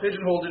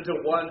pigeonholed into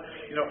one,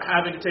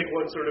 having to take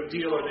one sort of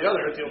deal or the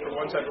other, a deal for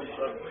one type of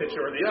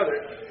pitcher or the other.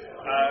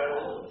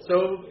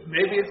 So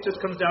maybe it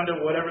just comes down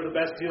to whatever the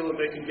best deal that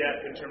they can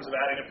get in terms of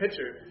adding a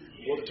pitcher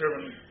will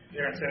determine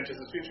Aaron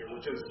Sanchez's future,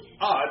 which is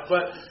odd.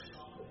 But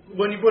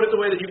when you put it the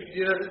way that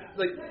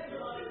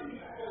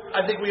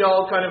I think we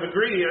all kind of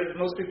agree,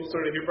 most people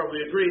sort of here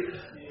probably agree,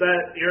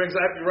 that you're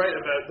exactly right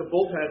about the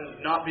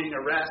bullpen not being a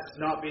rest,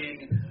 not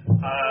being...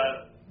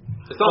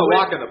 it's not a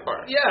walk in the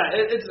park. Yeah,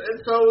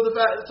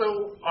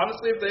 so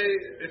honestly,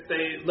 if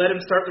they let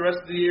him start the rest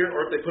of the year,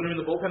 or if they put him in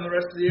the bullpen the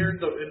rest of the year,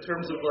 in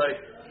terms of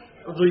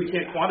although you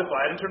can't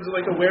quantify it, in terms of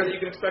the wear that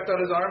you can expect on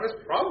his arm, is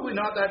probably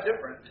not that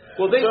different.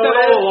 Well, they said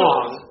all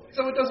along.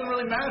 So it doesn't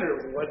really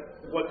matter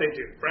what they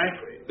do,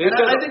 frankly.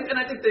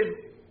 I think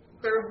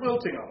they're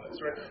wilting on this,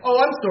 right?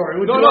 Oh, I'm sorry.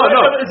 No.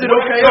 Is it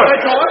okay if I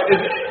talk?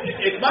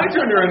 It's my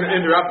turn to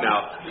interrupt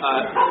now.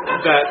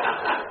 That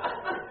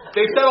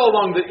they said all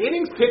along the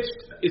innings pitched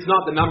is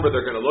not the number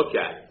they're going to look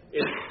at.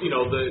 It's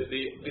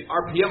the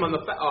RPM on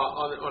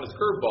his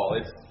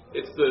curveball.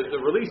 It's the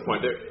release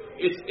point.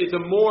 It's a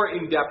more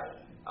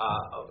in-depth,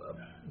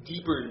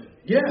 deeper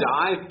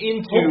dive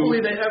into.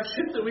 Hopefully they have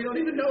shit that we don't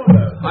even know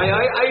about.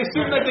 I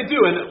assume that they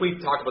do, and we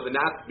talked about the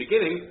Nats at the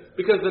beginning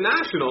because the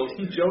Nationals,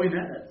 Joey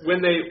Nats,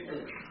 when they.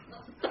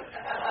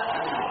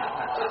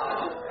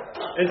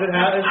 I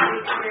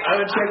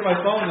haven't checked my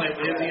phone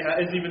lately.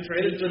 Has he been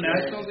traded to the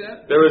Nationals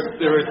yet? There was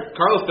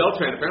Carlos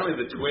Beltran. Apparently,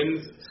 the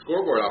Twins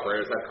scoreboard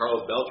operators had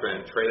Carlos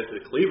Beltran traded to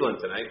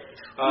Cleveland tonight,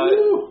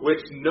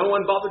 which no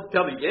one bothered to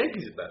tell the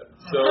Yankees about.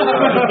 So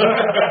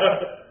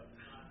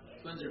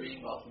Twins are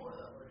beating Baltimore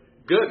though.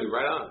 Good,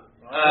 right on.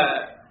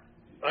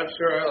 I'm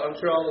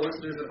sure all the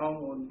listeners at home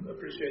will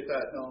appreciate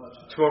that knowledge.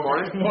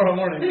 Tomorrow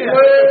morning. Yeah.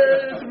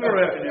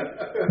 Tomorrow afternoon.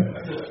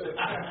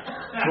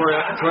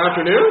 Tomorrow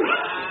afternoon.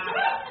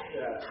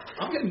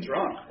 I'm getting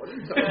drunk. What are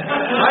you talking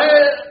about?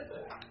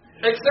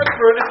 Except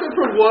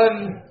for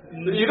one.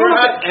 You don't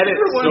have to edit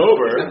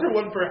sober. Except for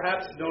one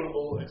perhaps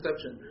notable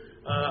exception.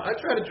 I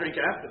try to drink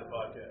after the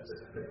podcast.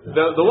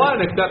 The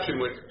one exception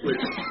which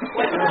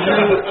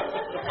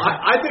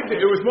I think that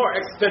it was more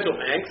existential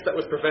angst that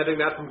was preventing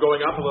that from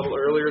going up a little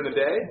earlier in the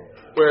day,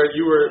 where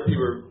you were.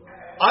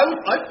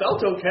 I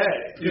felt okay.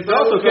 You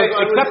felt okay,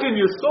 except in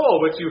your soul,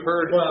 which you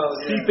heard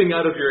seeping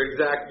out of your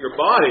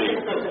body.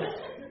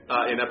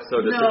 In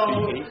episode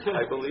 58,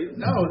 I believe.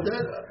 No,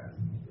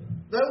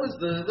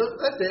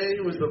 that day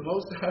was the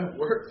most I've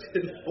worked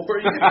in 4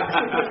 years.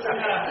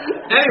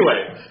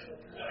 Anyway,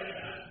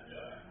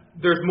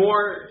 there's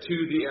more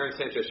to the Aaron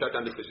Sanchez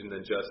shutdown decision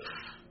than just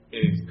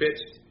innings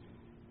pitched.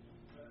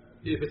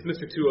 If it's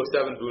Mr.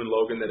 207 Boone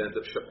Logan that ends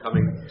up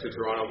coming to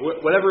Toronto,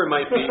 whatever it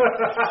might be,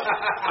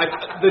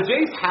 the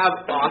Jays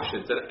have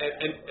options,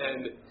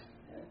 and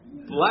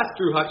bless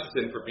Drew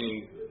Hutchison for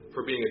being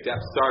a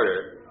depth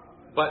starter.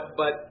 But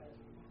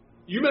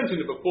you mentioned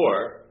it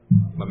before,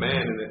 my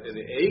man in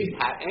the A's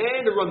hat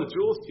and a Run the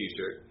Jewels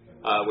T-shirt,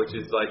 which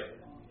is like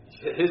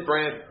his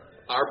brand,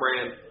 our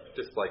brand,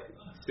 just like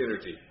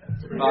synergy.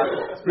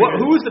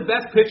 Who is the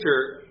best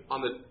pitcher on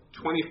the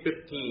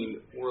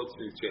 2015 World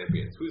Series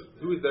champions?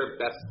 Who is their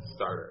best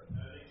starter?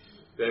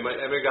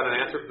 Anybody got an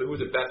answer for who's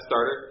the best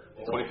starter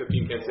in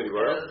 2015 Kansas City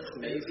Royals?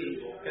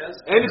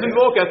 Anderson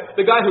Volquez,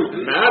 the guy who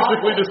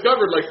magically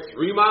discovered like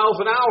 3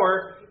 miles an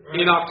hour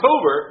in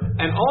October,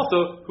 and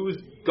also who's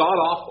god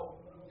awful.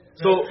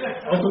 So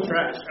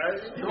trash.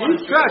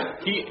 He's trash.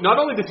 He not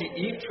only does he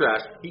eat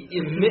trash, he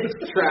emits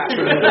trash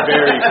from his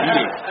very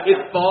eating.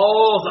 It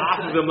falls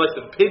off of him like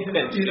the pig's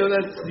head. You know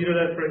that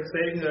French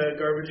saying,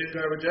 garbage in,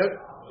 garbage out?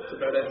 It's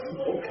about that.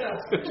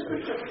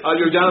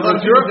 You're down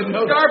on Europe?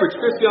 Garbage.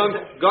 Chris Young,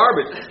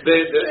 garbage.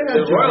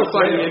 The Royals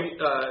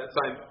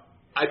signed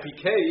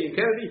IPK in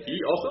Kennedy.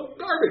 He also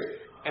garbage.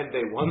 And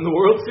they won the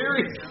World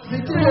Series.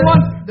 They did.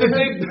 They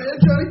had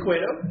Johnny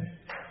Cueto.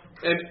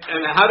 And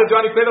how did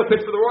Johnny Cueto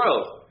pitch for the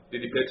Royals?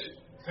 Did he pitch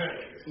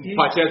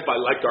by chance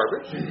like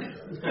garbage?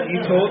 He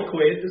told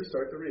Quaid to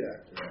start the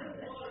reactor.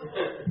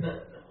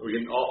 We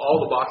can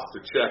all the boxes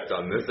are checked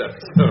on this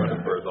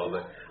episode for all day.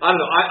 I don't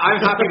know.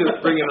 I'm happy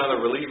to bring in another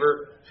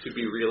reliever to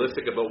be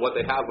realistic about what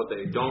they have, what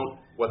they don't,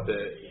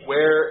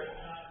 where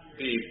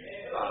the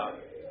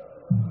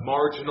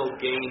marginal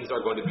gains are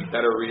going to be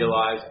better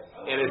realized,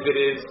 and if it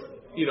is.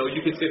 You know,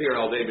 you can sit here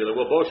all day and be like,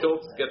 well, Bo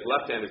Schultz gets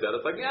left-handers out.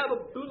 It's like, yeah,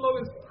 but Boone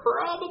Logan's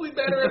probably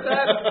better at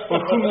that.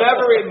 Or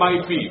whomever it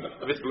might be.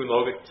 If it's Boone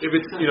Logan. If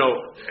it's,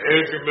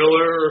 Andrew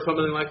Miller or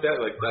something like that.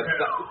 Like,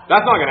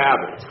 that's not going to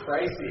happen. It's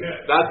pricey.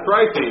 That's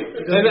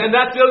pricey. And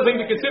that's the other thing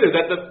to consider.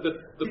 That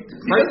the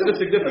price is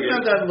significant. He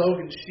doesn't have that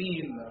Logan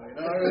Sheen, though.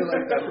 I really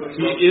like that Boone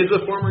Logan. He is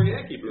a former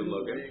Yankee, Boone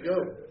Logan. There you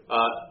go.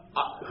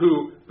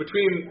 Who,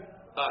 between...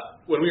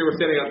 when we were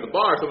standing out at the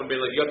bar, someone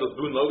being like, you got those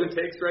Boone Logan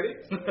takes ready?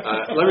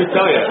 Let me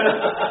tell you,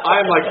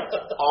 I'm like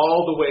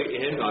all the way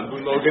in on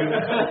Boone Logan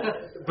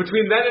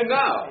between then and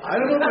now. I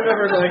don't know if I've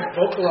ever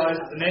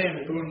vocalized the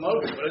name Boone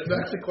Logan, but it's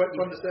actually quite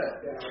fun to say.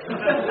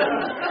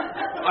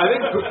 I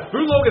think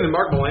Boone Logan and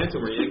Mark Melancon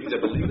were Yankees,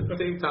 I believe, at the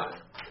same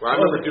time. Where I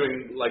remember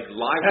doing live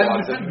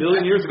blogs a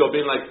million years ago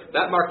being like,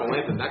 that Mark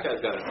Melancon, that guy's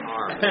got an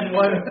arm. And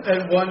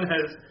one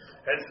has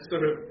sort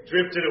of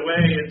drifted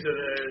away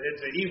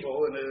into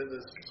evil and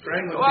the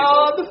strangling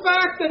well, people. The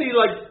fact that he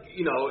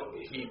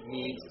he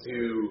needs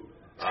to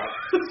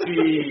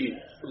see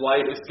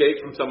light escape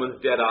from someone's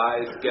dead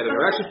eyes, get an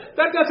erection,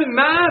 that doesn't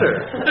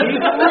matter.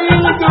 He's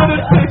really good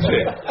at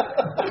pitching.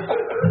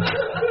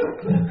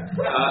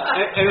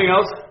 Anything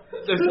else?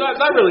 There's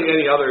not really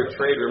any other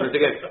trade rumors.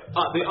 Again,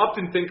 the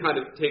Upton thing kind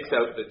of takes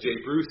out that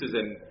Jay Bruce is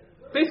in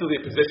basically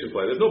a position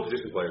player. There's no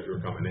position players who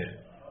are coming in.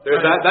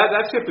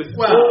 That ship is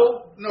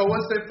full. No,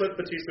 once they put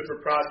Batista for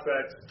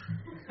prospects,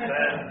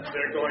 then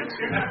they're going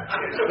to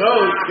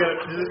those get a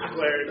position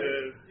player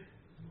to.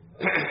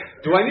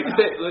 Do I need to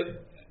say?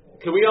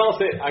 Can we all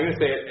say? I'm going to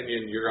say it,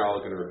 and you're all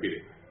going to repeat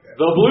it.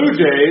 The Blue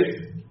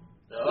Jays.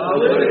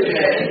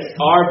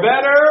 Are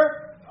better.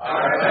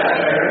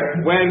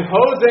 When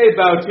Jose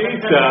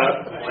Bautista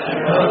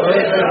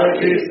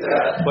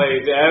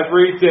plays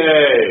every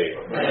day.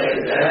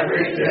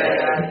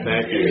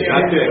 Thank you.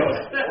 That's it.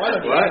 What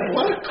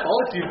a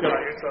cult you've got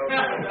yourself.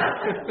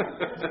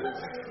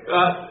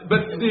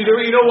 But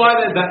you know why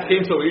that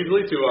came so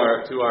easily to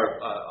our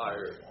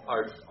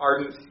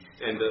ardent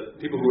and the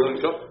people who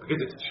really show?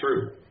 Because it's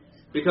true.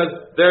 Because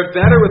they're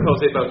better with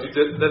Jose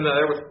Bautista than they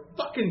are with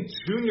fucking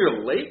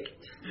Junior Lake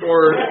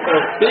or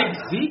Big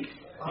Zeke.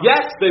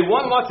 Yes, they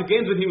won lots of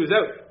games when he was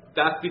out.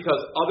 That's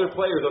because other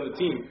players on the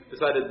team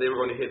decided they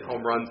were going to hit home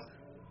runs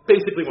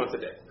basically once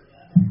a day.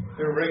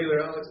 They're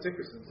regular Alex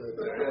Dickersons out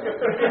there.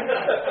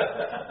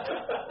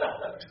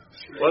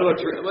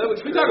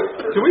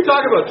 Can we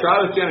talk about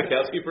Travis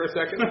Janikowski for a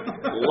second?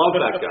 Love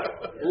that guy.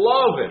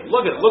 Love him.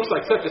 Look at it. Looks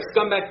like such a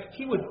scumbag.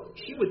 He would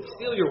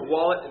steal your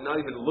wallet and not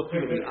even look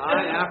you in the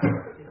eye after.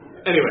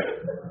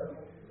 Anyway,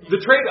 the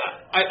trade.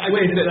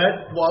 Wait, is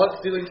that wallet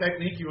stealing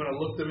technique? You want to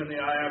look them in the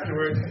eye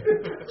afterwards,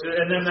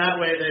 and then that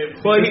way they.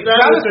 Well,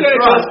 Travis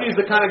Janikowski is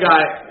the kind of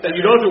guy that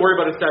you don't have to worry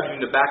about him stabbing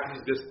you in the back.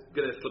 He's just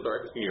gonna slip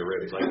right between your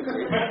ribs, like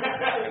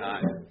an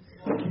eye.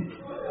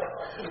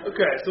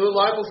 Okay, so the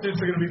libel suits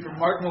are going to be from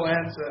Mark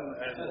Melancon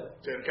and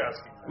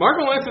Janikowski. Mark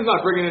Melancon's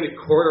not bringing any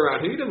court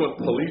around him. He doesn't want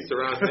police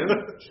around him.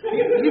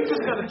 He's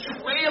just got a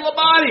trail of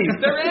bodies.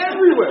 They're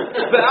everywhere.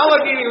 The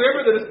Allegheny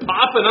River that is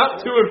popping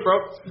up to and fro.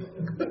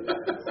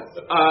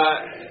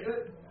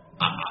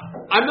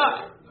 I'm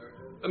not.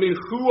 I mean,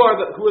 who are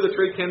the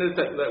trade candidates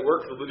that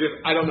work for the Blue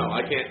Jays? I don't know.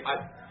 I can't.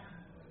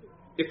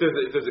 if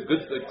there's a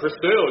good Chris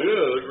Sale,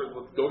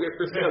 let's go get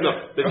Chris Sale.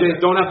 No, the Jays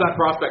don't have that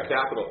prospect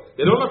capital.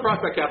 They don't have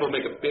prospect capital to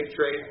make a big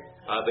trade.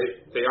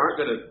 They aren't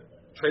going to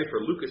trade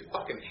for Lucas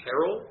fucking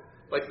Harrell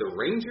like the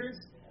Rangers.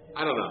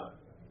 I don't know.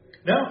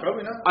 No,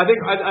 probably not. I think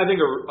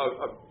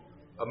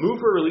a move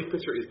for a relief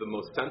pitcher is the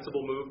most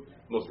sensible move,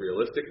 most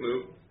realistic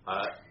move,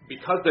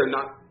 because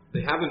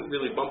they haven't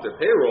really bumped their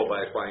payroll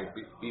by acquiring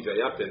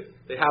B.J. Upton.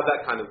 They have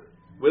that kind of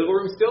wiggle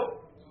room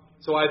still.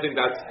 So I think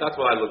that's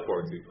what I look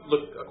forward to.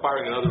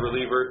 Acquiring another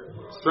reliever,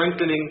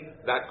 strengthening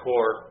that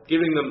core,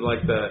 giving them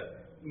like the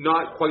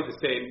not quite the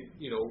same,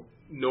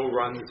 no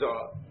runs,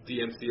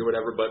 DMC or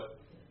whatever, but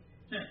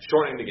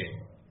shortening the game.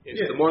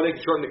 The more they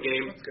can shorten the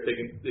game,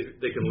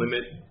 they can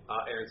limit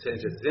Aaron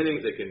Sanchez's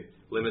innings. They can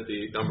limit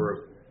the number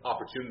of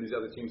opportunities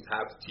other teams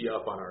have to tee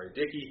up on R.A.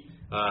 Dickey,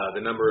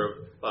 the number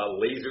of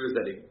lasers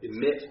that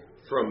emit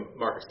from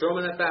Marcus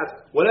Stroman at bats,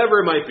 whatever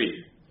it might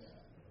be.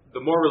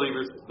 The more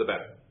relievers, the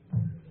better.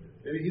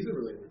 Maybe he's a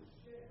reliever.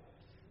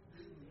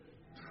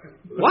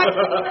 What?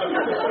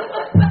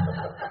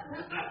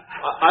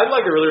 I'd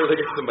like a reliever to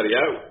get somebody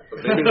out,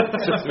 but maybe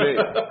it's just me.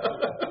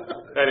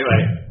 Anyway,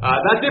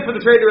 that's it for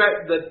the trade.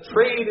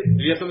 Do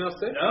you have something else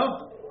to say?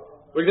 No.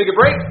 We can take a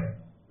break.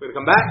 We're going to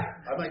come back.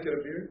 I might get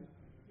a beer.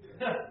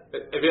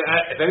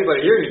 If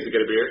anybody here needs to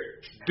get a beer,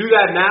 do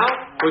that now.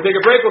 We'll take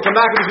a break. We'll come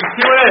back and do some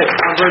Q&A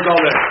on Birds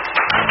All Day.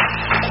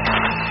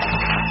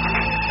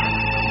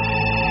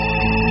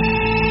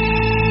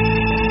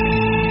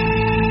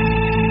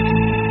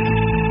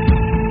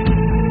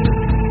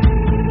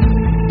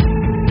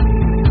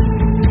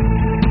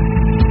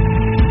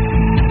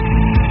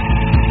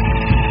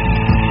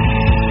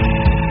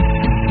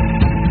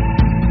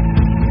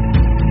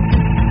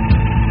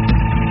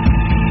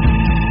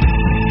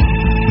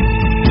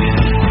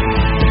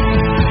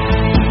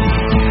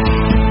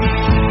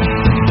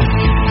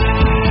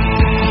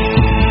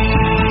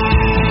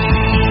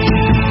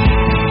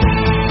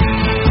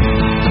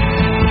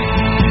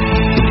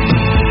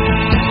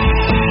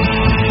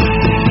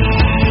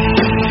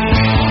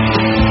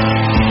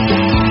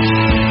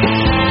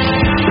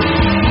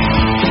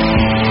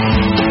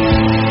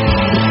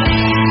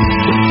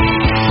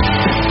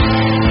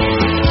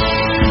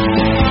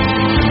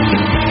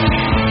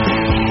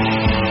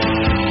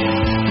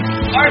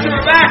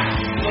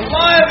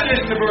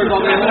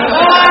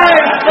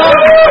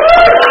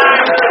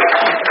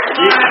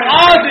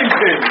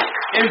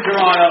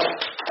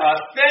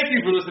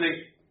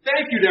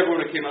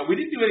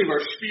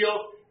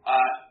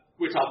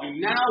 Which I'll do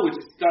now, which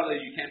is stuff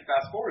that you can't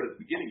fast forward at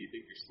the beginning. You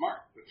think you're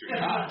smart, but you're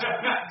not.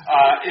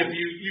 If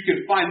you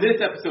can find this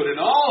episode and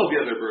all of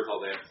the other Birds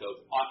All Day episodes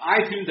on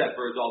iTunes at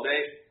Birds All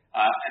Day.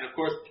 And of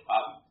course,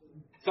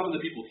 some of the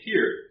people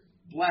here,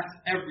 bless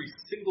every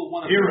single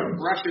one of their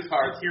precious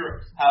hearts,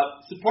 have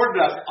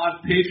supported us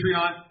on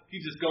Patreon.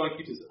 Keeps us going,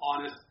 keeps us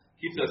honest,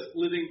 keeps us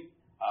living.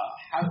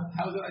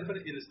 How's that I put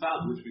it? In a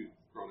style which we've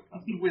grown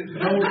accustomed with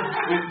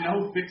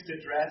no fixed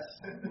address.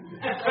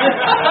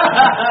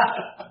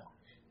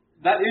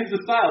 That is the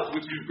style to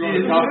which you've grown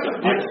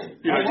accustomed.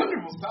 A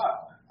wonderful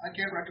style. I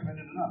can't recommend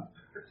it enough.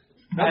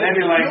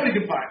 Nobody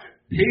can find it.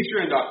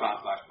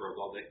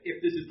 Patreon.com/birdsallday. If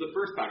this is the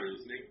first time you're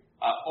listening,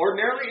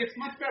 ordinarily it's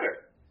much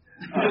better.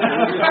 That's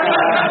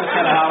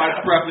kind of how I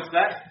preface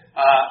that.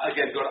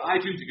 Again, go to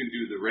iTunes. You can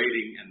do the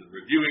rating and the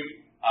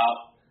reviewing.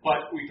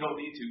 But we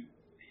don't need to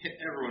hit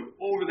everyone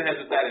over the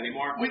head with that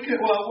anymore. We could.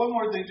 Well, one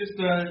more thing, just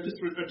a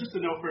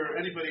note for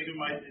anybody who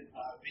might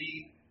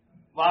be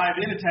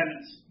live in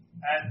attendance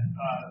at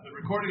the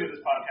recording of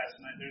this podcast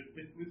tonight.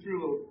 We threw a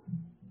little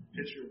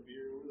pitcher of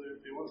beer over there.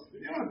 If you want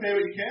to pay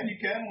what you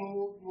can.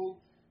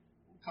 We'll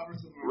cover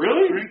some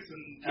drinks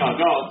and. No,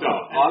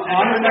 don't.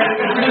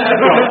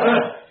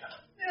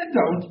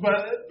 Don't.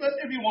 But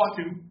if you want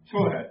to,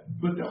 go ahead.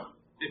 But don't.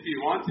 If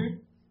you want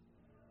to.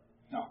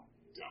 No.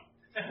 Don't.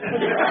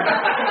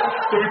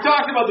 So we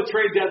talked about the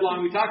trade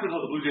deadline. We talked about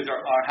how the Blue Jays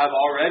have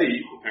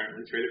already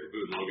apparently traded for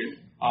Boone Logan,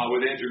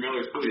 with Andrew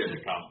Miller's still yet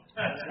to come.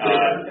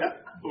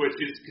 Which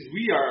is because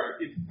we are,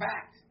 in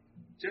fact,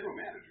 general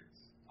managers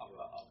of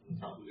the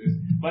Toronto Blue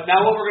Jays. But now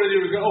what we're going to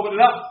do is we're going to open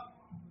it up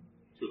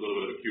to a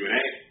little bit of a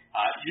Q&A.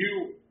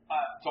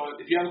 So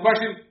if you have a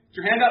question, put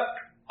your hand up.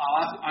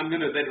 I'm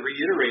going to then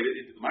reiterate it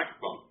into the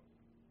microphone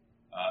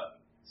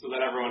so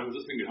that everyone who's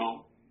listening at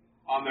home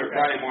on their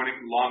Friday morning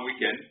long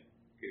weekend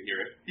can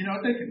hear it. You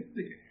know, they can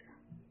hear it.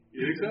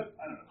 You think so?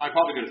 I don't know. I'm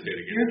probably going to say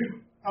it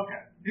again.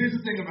 Okay. Here's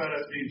the thing about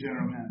us being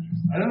general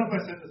managers. I don't know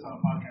if I said this on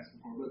a podcast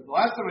before, but the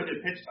last time I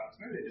did pitch talks,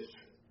 maybe I did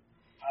say it.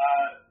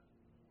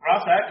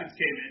 Ross Atkins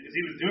came in because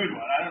he was doing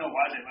one. I don't know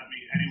why they let me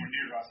anywhere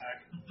near Ross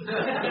Atkins.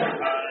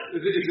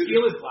 Did you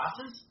steal his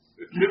glasses?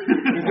 Is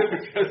it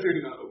because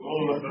you're not?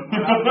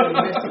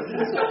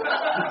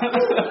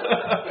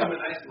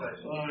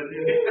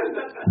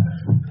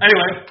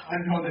 Anyway, I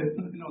know they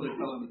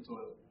fell in the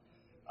toilet.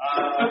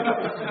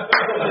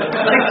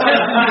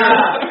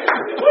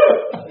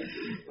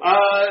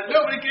 No,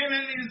 but he came in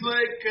and he's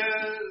like,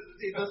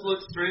 he just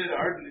looks straight at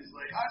Art and he's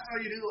like, I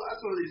saw you do last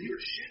one of these. You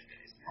were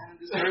shit-faced, man.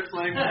 And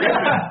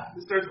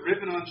just starts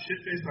ripping on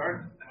shit-faced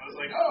Art. I was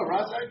like, oh,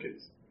 Ross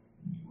Atkins.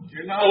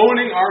 You're not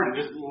Owning Arden,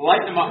 just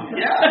light them up.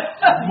 Yeah,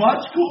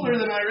 much cooler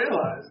than I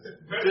realized.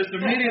 Just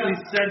immediately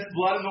sensed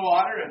blood in the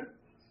water, and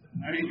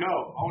there you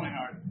go, owning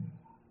Arden.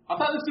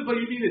 I thought this was about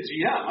you being a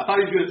GM. I thought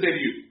he was going to say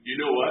to you, you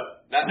know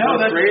what? That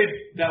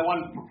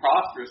one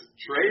preposterous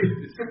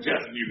trade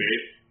suggestion you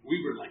made, we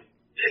were like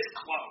this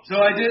close. So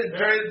I did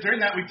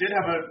during that we did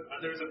have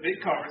there was a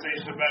big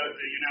conversation about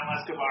the Yunel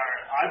Escobar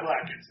eye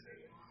black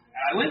incident,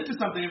 and I linked to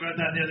something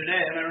about that the other day,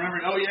 and I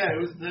remembered, oh yeah,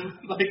 it was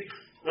like.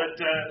 But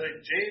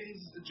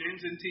James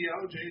NTO,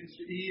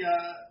 he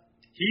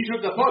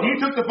took the photo. He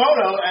took the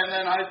photo, and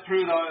then I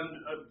threw it on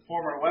a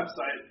former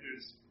website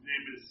whose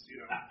name is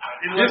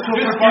intellectual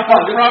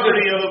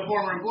property of a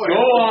former employee.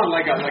 Go on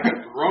like a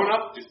grown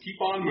up. Just keep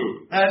on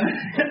moving.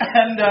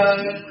 And I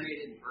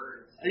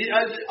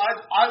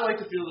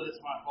like to feel that it's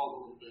my fault a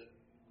little bit.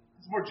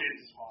 It's more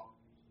James' fault.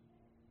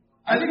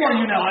 I think more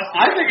Yunel.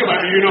 I think it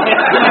might be Yunel.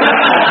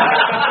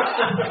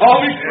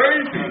 Call me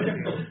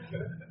crazy.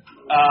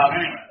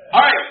 Anyway. All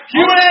right,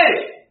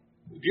 Q&A.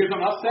 Do you have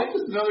something else to say?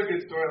 Just another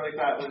good story like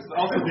that. There's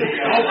also the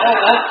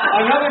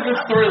another good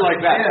story like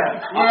that.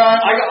 Yeah.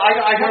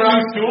 I got a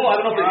new stool.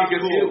 I don't know if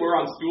you can see it. We're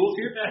on stools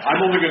here.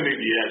 I'm only going to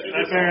make the edge.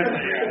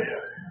 Apparently,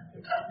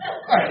 yeah.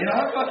 All right,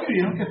 fuck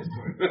you don't get the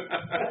story.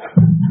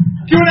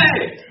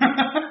 Q&A.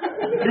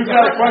 Who's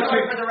got a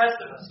question for the rest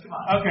of us? Come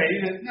on. Okay.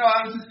 It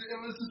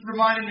was just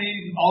reminding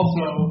me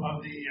also of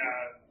the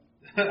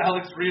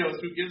Alex Rios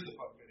Who Gives a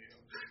Fuck video.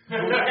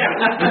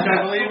 Which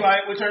I believe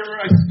I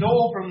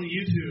stole from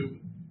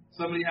YouTube.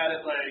 Somebody had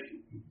it like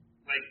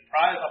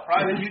a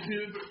private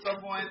YouTube at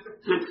some point.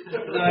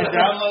 Then I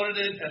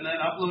downloaded it and then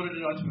uploaded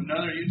it onto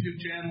another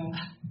YouTube channel.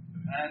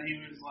 And he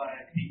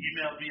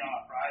emailed me on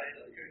a Friday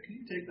like, hey, can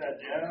you take that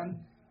down?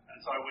 And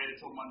so I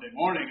waited till Monday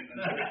morning and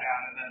then took it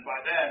down. And then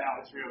by then,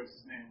 Alex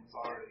Rios' name was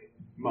already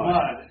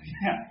Mud.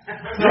 Yeah.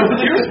 So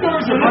your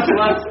stories are much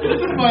less. This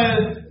is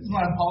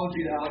my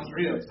apology to Alex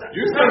Rios.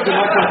 Your stories are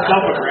much less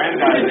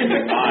self-aggrandizing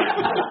than mine.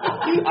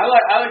 I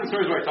like the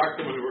stories where I talk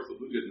to someone who works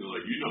at Blue Jays and they're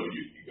like, you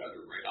guys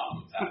are right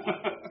on with that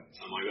one.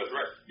 I'm like, that's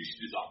right. You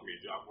should just offer me a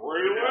job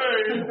right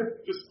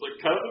away. Just like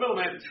cut out the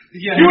middleman.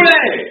 Yeah.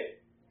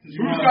 Q&A.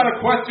 Who's got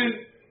a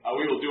question?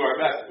 We will do our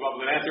best to come up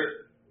with an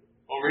answer.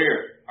 Over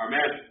here, our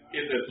man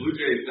in the Blue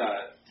Jays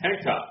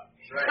tank top.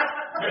 Right.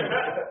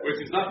 Which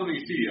is not something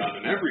you see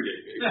on an everyday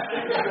basis.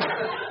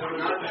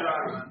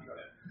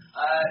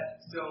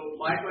 So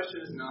my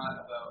question is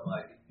not about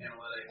like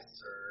analytics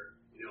or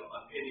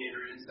opinion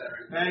or insight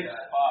or anything like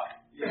that.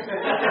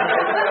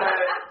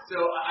 So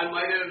I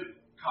might have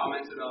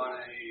commented on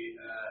a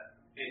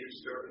Andrew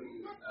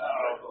Storton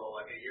article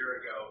like a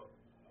year ago.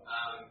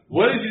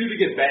 What did you do to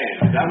get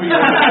banned? Is that what you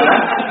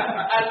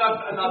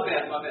I'm not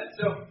banned.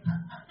 So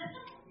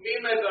me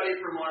and my buddy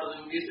from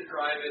Waterloo, we used to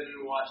drive in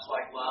and watch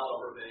like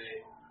Lyle Overbay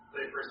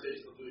play first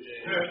base for the Blue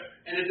Jays.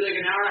 And it'd be like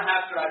an hour and a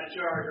half drive to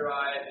 2 hour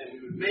drive, and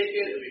we would make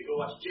it, and we'd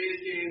go watch Jays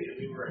games, and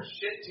we were a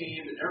shit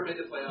team and never made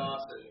the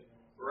playoffs, and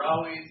we're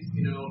always,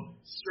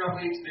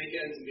 struggling to make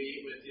ends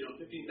meet with,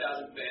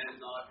 15,000 fans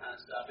and all that kind of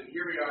stuff. And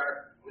here we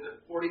are with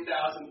a 40,000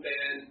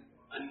 fan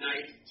a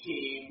night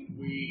team.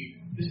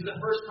 This is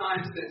the first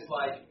time since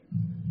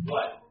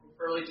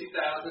early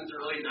 2000s,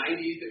 early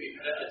 90s that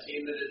we've had a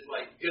team that is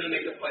going to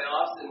make the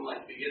playoffs in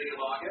beginning of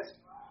August.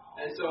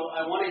 And so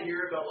I want to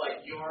hear about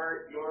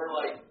your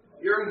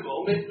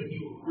moment when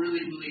you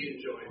really, really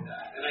enjoyed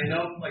that. And I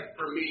know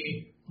for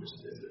me, which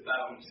is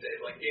about what you say,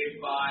 game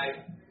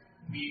 5,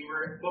 we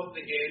were both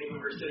the game,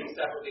 we were sitting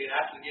separately, and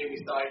after the game we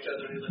saw each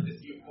other and it was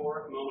this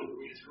euphoric moment where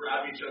we just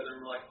grabbed each other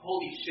and we're like,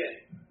 holy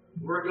shit,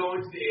 we're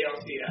going to the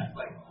ALCS.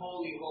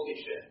 Holy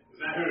shit. Was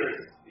that Hooters?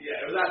 Yeah,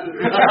 it was that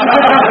Hooters.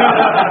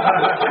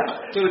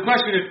 So the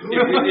question is, if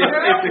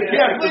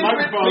the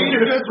microphone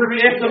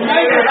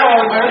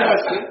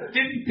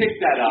didn't pick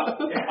that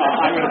up,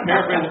 I'm going to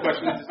paraphrase the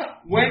question.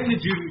 When did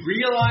you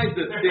realize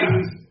that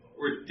things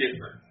were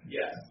different?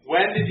 Yes.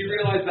 When did you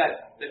realize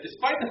that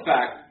despite the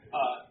fact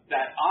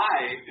that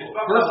I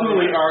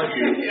personally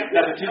argue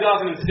that the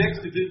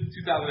 2006 to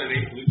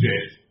 2008 Blue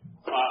Jays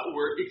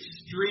were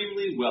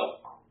extremely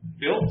well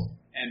built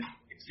and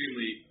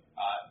extremely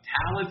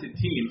talented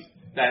teams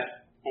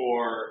that,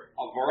 for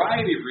a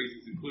variety of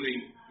reasons,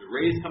 including the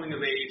Rays coming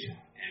of age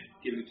and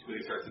giving too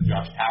many starts to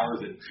Josh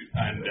Towers and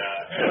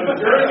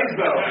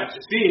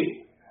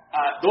Justine,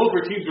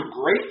 those teams were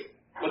great.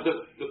 But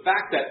the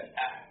fact that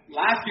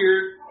last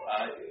year,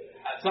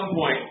 at some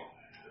point,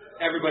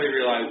 everybody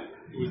realized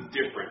it was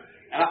different.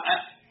 And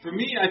for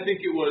me, I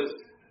think it was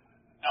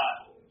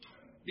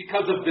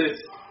because of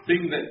this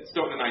thing that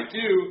Stoughton and I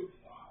do.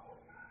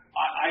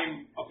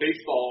 I'm a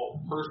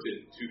baseball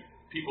person to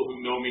people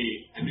who know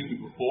me and knew me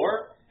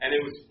before, and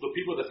it was the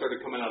people that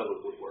started coming out of the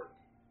woodwork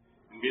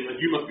and being like,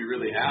 you must be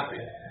really happy.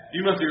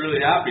 You must be really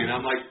happy. And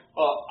I'm like,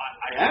 well,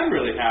 I am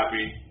really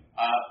happy,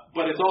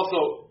 but it's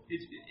also, it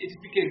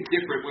just became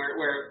different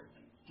where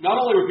not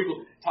only were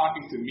people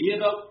talking to me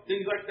about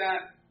things like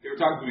that, they were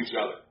talking to each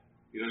other.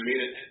 You know what I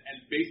mean? And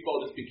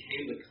baseball just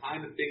became the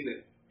kind of thing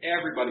that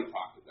everybody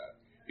talked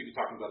about. People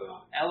talking about it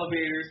on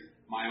elevators.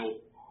 My old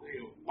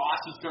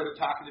bosses started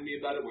talking to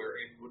me about it where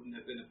it wouldn't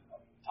have been a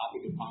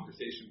topic of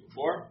conversation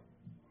before.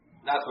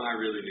 That's when I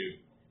really knew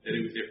that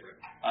it was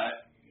different.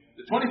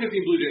 The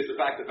 2015 Blue Jays, the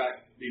fact they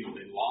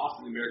lost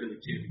in the American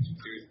League Championship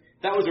Series,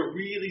 that was a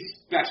really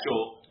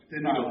special 3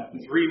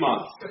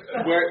 months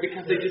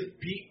because they just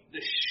beat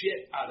the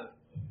shit out of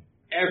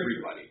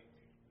everybody.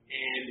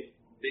 And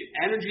the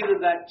energy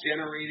that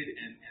generated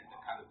and the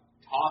kind of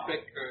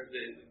topic or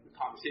the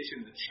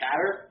conversation, the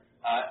chatter,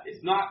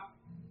 is not.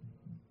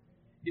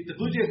 If the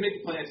Blue Jays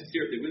make the playoffs this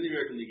year, if they win the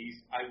American League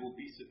East, I will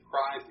be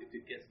surprised if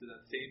it gets to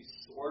that same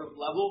sort of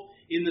level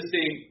in the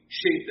same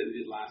shape that it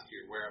did last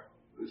year, where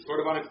it was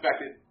sort of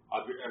unexpected.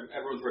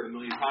 Everyone's heard a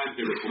million times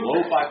they were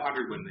below 500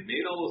 when they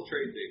made all those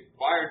trades. They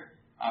acquired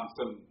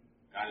some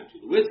guy named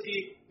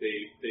Tulowitzki.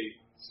 They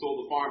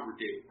sold the farm for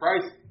David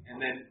Price, and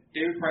then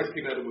David Price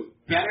came out and was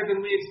better than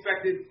we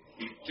expected.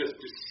 He just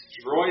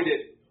destroyed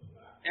it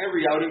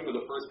every outing for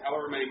the first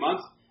however many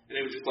months, and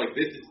it was just like,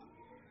 this is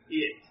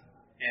it.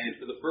 And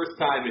for the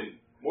first time in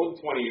more than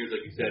 20 years,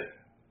 like you said,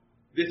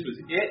 this was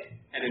it,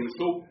 and it was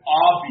so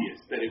obvious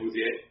that it was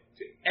it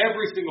to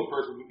every single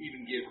person who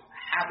even gives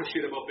half a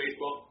shit about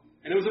baseball,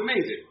 and it was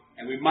amazing.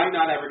 And we might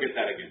not ever get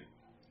that again.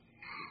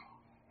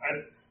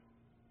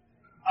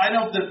 I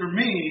know that for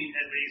me,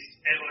 at least,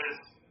 it was.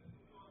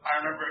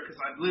 I remember because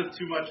I've lived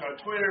too much on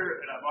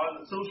Twitter and I'm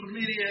on the social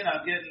media, and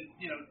I'm getting,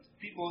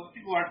 people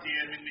aren't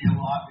DMing me a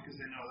lot because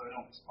they know that I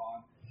don't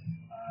respond.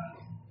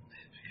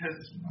 Because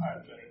I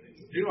have better things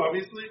to do,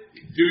 obviously.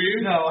 Do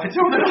you? No, I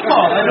don't know.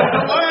 I don't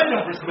know why I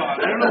don't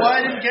respond. I don't know why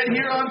I didn't get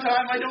here on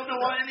time. I don't know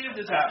why any of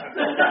this happened.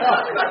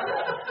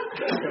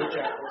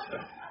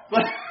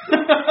 But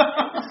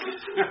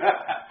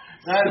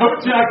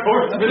Jack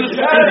Horseman.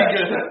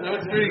 That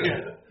was pretty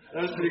good.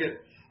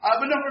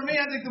 But no, for me,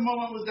 I think the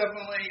moment was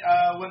definitely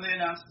when they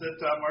announced that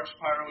Mark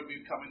Shapiro would be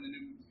becoming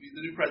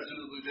the new president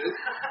of the Blue Jays.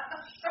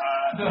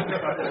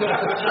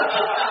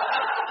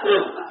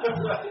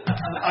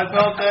 I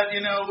felt that,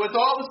 with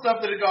all the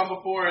stuff that had gone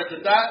before it,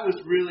 that was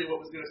really what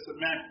was going to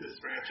cement this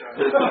franchise.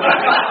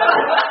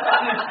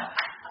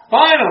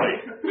 Finally,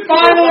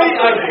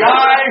 a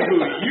guy who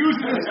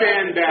uses a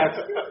stand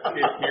desk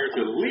is here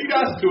to lead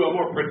us to a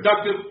more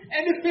productive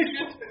and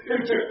efficient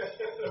future.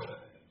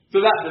 So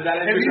does that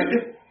answer your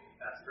question?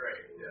 That's great.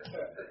 Yeah.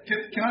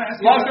 Can I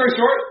ask you? Long story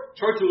short,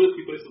 Troy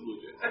Tulowitzki plays the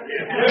Blue Jays. And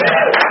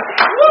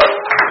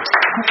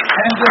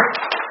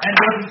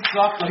doesn't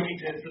suck like he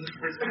did for the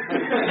first time.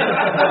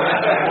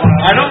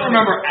 I don't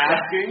remember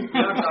asking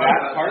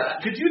that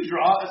part. Could you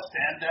draw a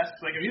stand desk?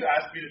 Like, if you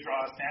asked me to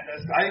draw a stand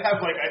desk, I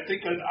have, I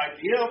think an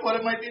idea of what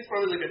it might be. It's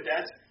probably like a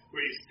desk where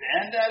you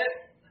stand at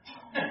it.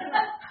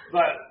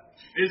 But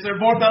is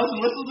there more bells and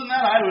whistles than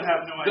that? I would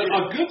have no idea.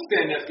 A good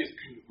stand desk is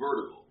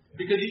convertible.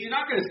 Because you're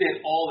not going to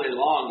stand all day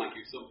long like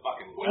you're some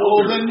fucking welder.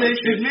 Well, then maybe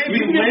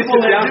label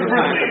it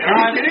differently.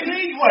 Are you kidding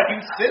me? What, you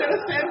sit at a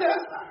stand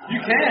desk? You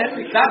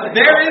can.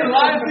 Therein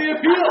lies the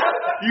appeal.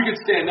 You can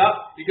stand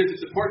up because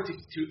it's important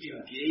to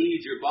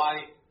engage your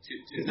body. To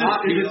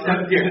not be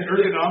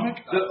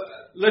ergonomic?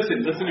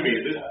 Listen to me.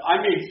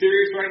 I'm being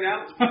serious right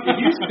now. If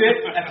you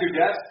sit at your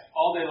desk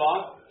all day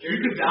long, you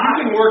can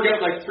work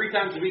out like 3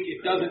 times a week.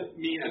 It doesn't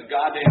mean a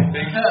goddamn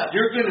thing.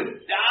 You're going to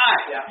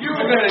die. You're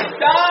going to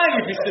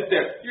die if you sit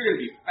there. You're going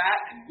to be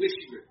fat and wish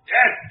you were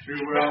dead. True.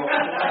 We're all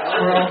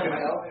going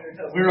to.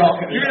 You're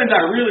going to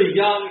die really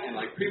young and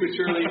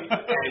prematurely.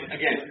 And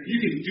again, you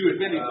can do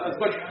as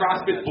much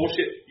CrossFit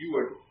bullshit. You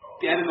are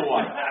dead in the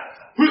water.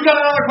 Who's got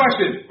another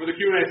question for the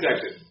Q&A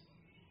section?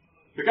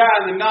 The guy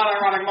on the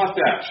non-ironic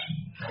mustache.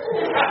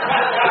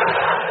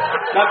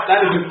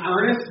 That is an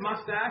earnest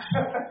mustache,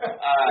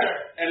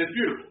 and it's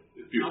beautiful.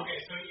 Okay,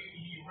 so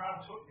you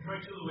brought Troy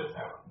Tulowitzki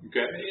out.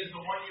 Okay. It is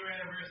the 1-year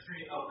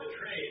anniversary of the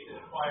trade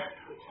that acquired.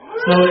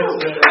 So it's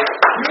the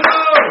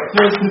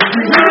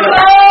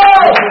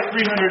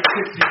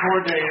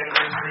 364-day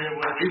anniversary of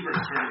when we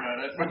first heard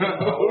about it.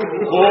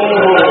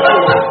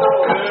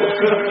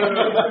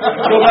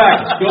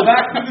 Go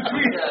back to the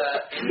tweet.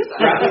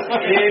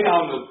 In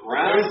on the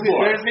ground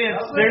floor.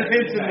 There's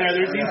hints in there.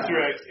 There's Easter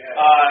eggs.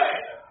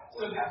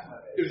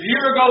 It was a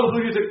year ago the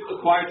Blue Jays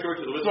acquired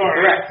Troy Tulowitzki.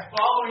 Correct.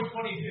 Following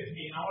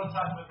 2015, I want to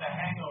talk about the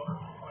hangover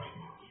from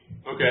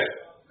 2015. Okay.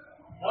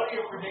 What are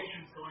your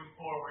predictions going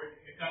forward?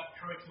 You've got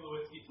Troy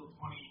Tulowitzki till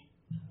 2020.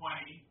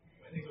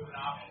 I think with an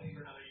option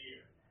for another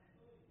year.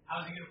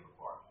 How's he going to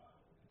perform?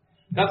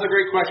 That's a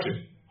great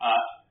question.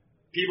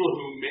 People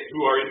who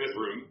are in this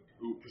room,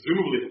 who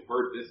presumably have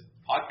heard this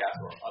podcast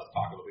or us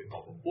talk about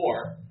baseball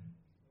before,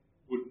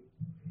 would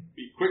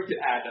be quick to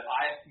add that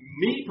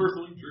me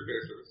personally, Drew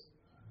Fairservice,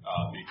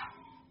 the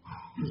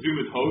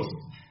presumed host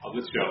of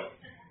this show,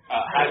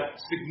 had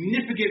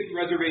significant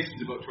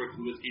reservations about Troy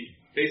Tulowitzki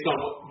based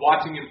on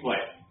watching him play.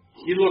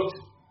 He looked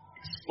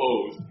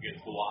exposed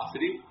against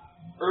velocity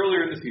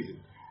earlier in the season.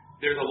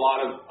 There's a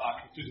lot of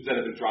conclusions that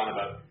have been drawn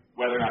about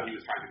whether or not he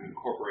was trying to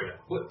incorporate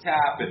a foot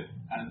tap and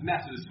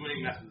mess with his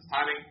swing, mess with his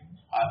timing.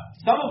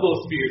 Some of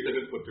those fears have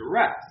been put to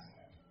rest.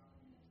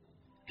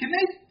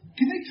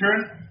 Can you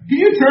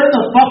turn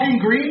the fucking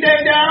Green Day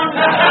down?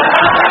 I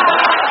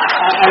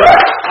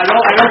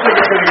don't think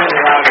it's going to get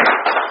louder.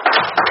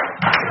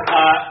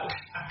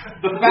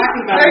 The fact of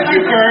the matter is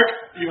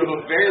you have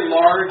a very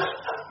large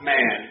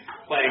man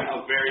playing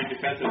a very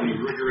defensively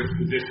rigorous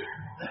position.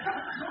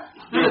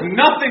 There's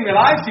nothing that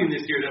I've seen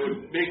this year that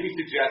would make me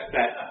suggest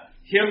that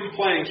him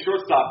playing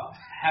shortstop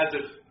has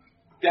a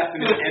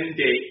definite end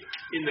date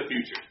in the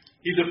future.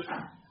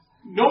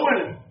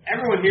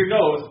 Everyone here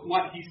knows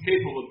what he's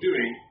capable of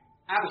doing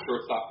at a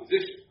shortstop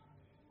position.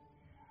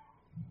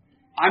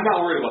 I'm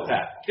not worried about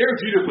that. Derek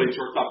Jeter played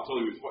shortstop until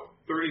he was,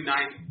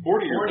 39,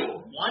 40 years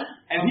old.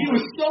 And he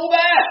was so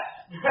bad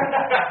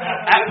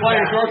at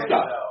playing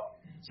shortstop.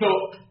 So,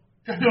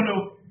 I don't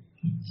know.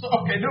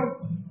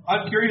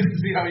 I'm curious to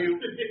see how you...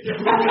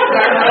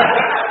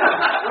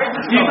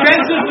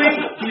 Defensively,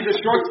 he's a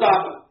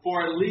shortstop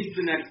for at least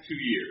the next 2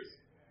 years.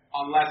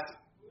 Unless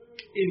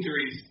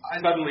injuries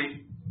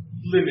suddenly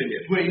limit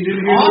him. Wait, you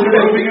didn't hear the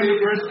moving him to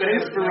first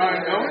base for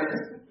Ryan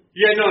Gomez?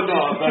 Yeah, no.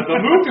 The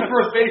move to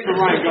first base for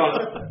Ryan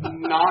Gomez,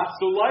 not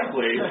so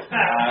likely to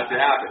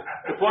happen.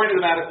 The fact of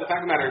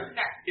the matter,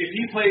 if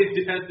he plays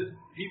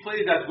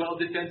as well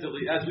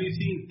defensively as we've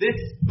seen this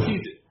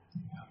season,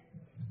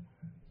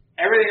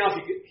 everything else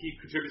he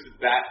contributes to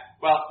that.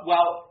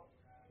 Well,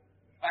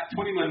 that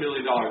 $21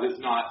 million is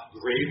not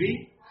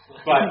gravy,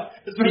 but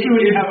especially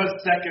when you have a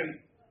second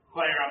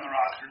player on the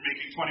roster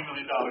making $20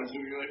 million, and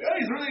you're like, oh,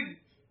 he's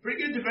really pretty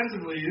good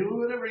defensively.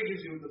 Whatever he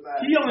gives you with the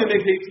bat. He only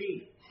makes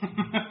 18.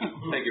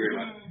 Thank you very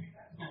much.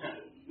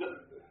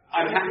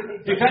 I'm happy.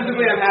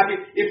 Defensively, I'm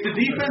happy. If the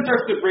defense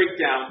starts to break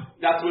down,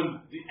 that's when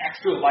the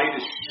extra light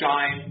is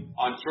shined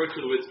on Troy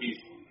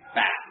Tulowitzki's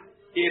back.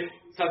 If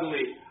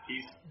suddenly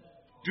he's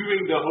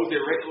doing the Jose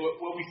Reyes,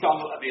 what we saw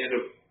at the end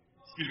of,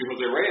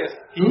 Jose Reyes,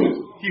 he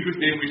whose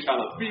name we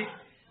shall not speak,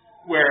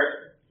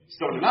 where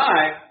Stone and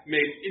I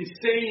made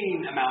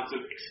insane amounts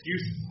of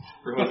excuses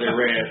for Jose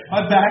Reyes.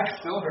 My back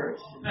still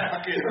hurts.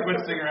 Okay,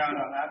 twisting around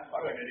on that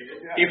fucking idiot.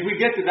 Yeah. If we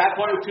get to that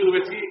point with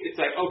Tulowitzki, it's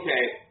like,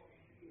 okay,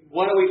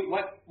 what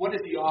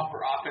does he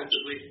offer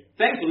offensively?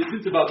 Thankfully,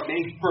 since about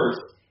May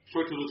 1st,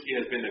 Troy Tulowitzki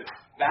has been a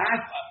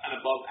vast and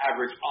above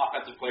average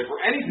offensive player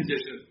for any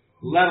position,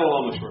 let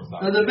alone the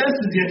shortstop. The best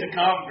is yet to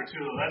come for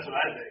Tulo. That's what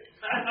I think.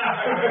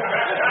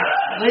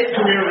 Late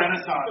career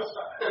renaissance.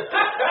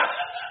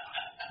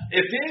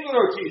 If David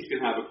Ortiz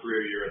can have a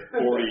career year at 40,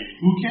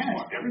 who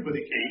can't?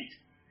 Everybody can't.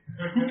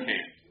 Who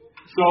can't?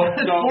 So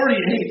at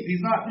 48,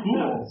 he's not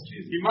cool.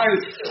 He might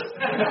as.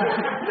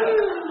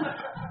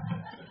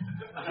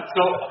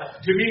 So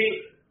to me,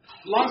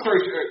 long story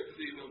short,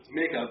 to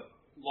make a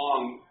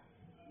long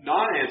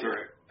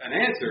an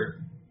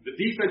answer, the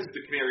defense is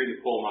the canary in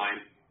the coal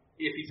mine.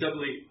 If he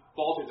suddenly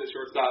falters at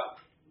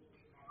shortstop,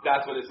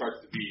 that's when it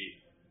starts to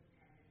be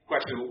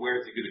questionable. Where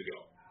is he going to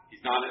go?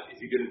 He's not. Is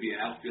he going to be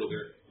an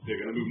outfielder? They're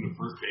going to move him to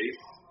first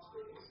base.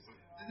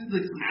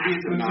 This is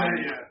like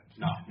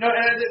No,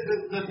 and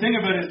the thing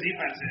about his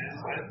defense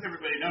is, as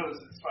everybody knows,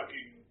 it's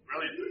fucking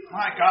brilliant.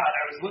 My God,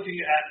 I was looking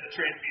at the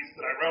trade piece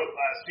that I wrote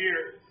last year.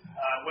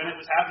 When it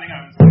was happening,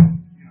 I was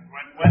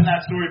like, when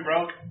that story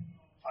broke,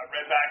 I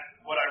read back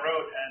what I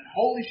wrote, and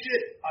holy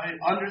shit, I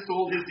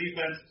undersold his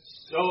defense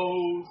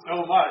so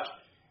much.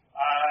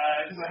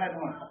 Because I had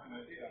no fucking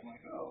idea. I'm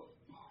like, oh,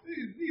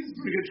 he's a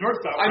pretty good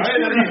shortstop. I'm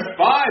sure he's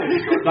fine.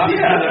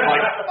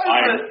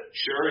 I'm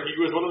sure he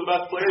was one of the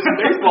best players in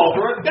baseball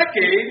for a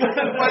decade. But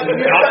not by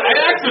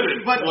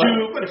accident. But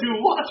to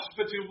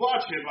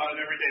watch him on an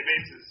everyday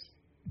basis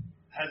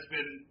has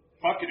been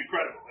fucking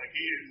incredible. Like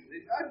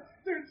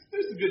there's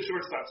some good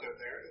shortstops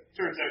out there. It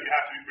turns out you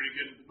have to be pretty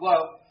good with the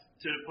glove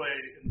to play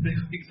in the big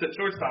leagues at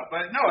shortstop.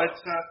 But no, it's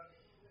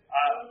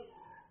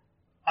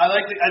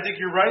I think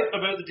you're right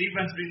about the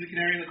defense being the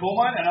canary in the coal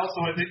mine, and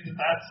also I think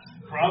that's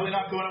probably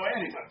not going away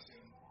anytime soon,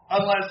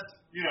 unless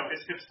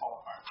his hips fall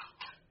apart,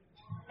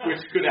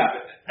 which could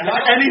happen at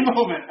any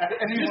moment.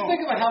 Just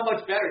think about how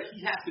much better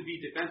he has to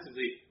be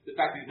defensively. The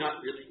fact that he's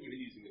not really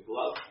even using the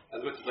glove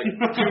as much as like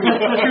two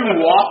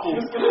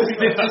waffles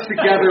stitched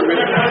together with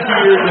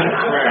tears and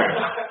prayer.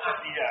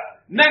 Yeah.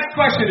 Next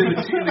question in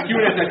the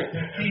Q&A section.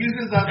 He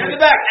uses that in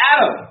the back,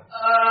 Adam.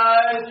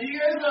 Do you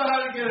guys know how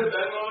to get a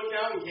Venmo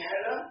account in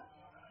Canada?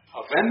 A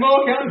Venmo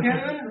account in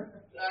Canada?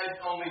 I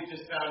only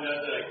just found out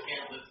that I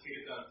can't list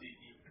tickets on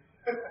SeatGeek.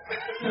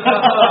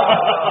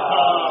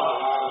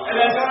 And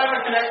I don't have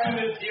a connection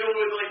to deal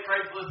with like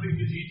price listing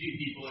to GG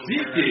people.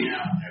 SeatGeek.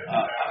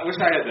 I wish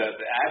I had the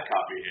ad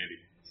copy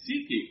handy.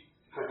 SeatGeek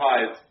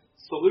provides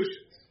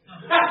solutions.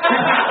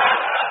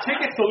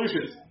 Ticket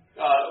solutions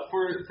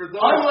for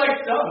those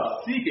unlike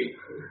StubHub. seeking.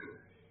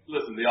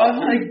 Listen,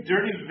 unlike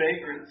dirty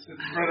vagrants in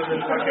front of the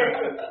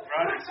fucking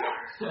project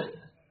center.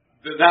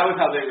 That was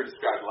how they were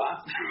described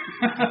last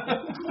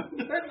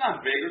week. They're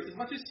not vagrants as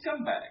much as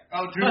scumbags.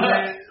 Oh, Drew,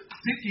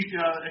 SeatGeek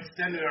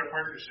extended our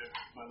partnership,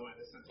 by the way.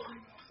 They sent an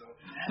email.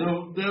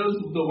 So those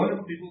the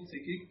wonderful people at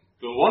SeatGeek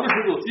the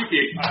wonderful little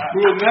Tiki, who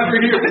will never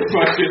hear this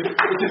question,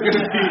 which is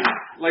going to be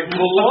like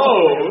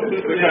below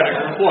the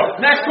cutting floor.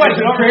 Next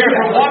question over here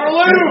from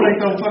Waterloo. Like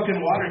the fucking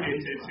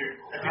Watergate tapes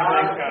here. I feel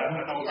like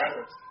an old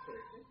reference.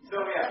 So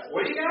yeah,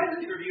 what do you guys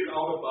attribute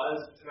all the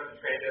buzz to the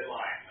trade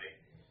deadline? Like,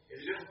 is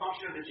it just a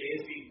function of the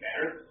Jays being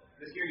better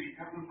this year? You've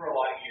come them for a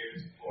lot of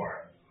years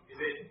before. Is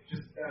it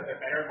just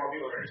they're better, more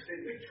people are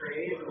interested in the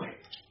trades, and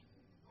like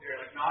they're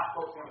like not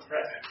focused on the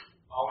present,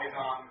 always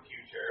on the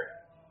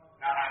future,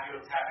 not happy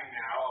with what's happening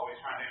now, always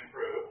trying to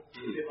improve?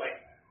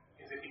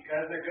 Is it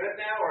because they're good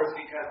now, or is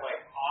it because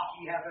like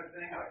hockey has their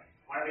thing? Like,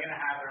 when are they going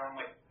to have their own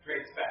like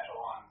trade special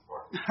on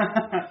sports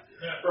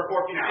for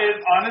 14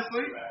 hours?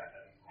 Honestly,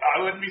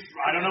 I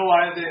don't know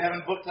why they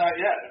haven't booked that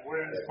yet. If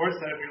we're in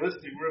Sportsnet, if you're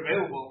listening, we're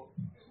available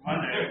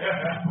Monday.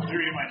 I'm sure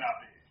you might not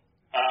be.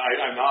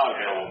 I'm not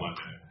available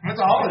Monday. It's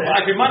a holiday.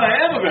 Actually, Monday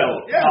I am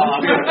available. Yeah,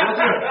 I'll be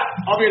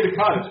at the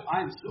cottage.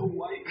 I'm so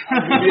white.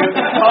 I'll be at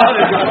the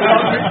cottage.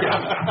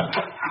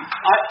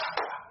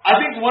 I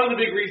think one of the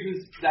big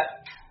reasons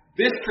that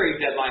this trade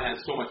deadline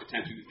has so much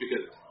attention is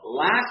because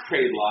last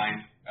trade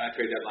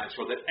deadline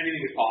showed that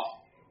anything is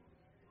possible.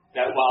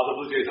 That while the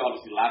Blue Jays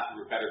obviously last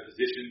year were better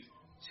positioned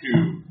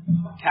to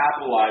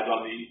capitalize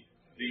on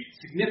the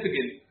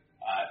significant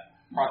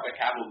prospect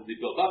capital that they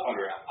built up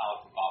under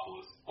Alex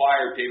Papopoulos,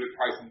 acquired David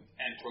Price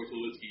and Troy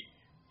Tulowitzki,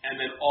 and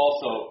then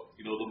also,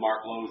 the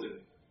Mark Lowe's and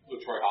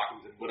Troy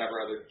Hawkins and whatever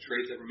other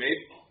trades that were made.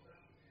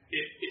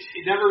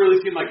 It never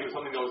really seemed like it was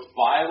something that was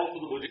viable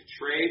for the Blue Jays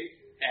trade,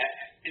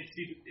 and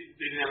Steve,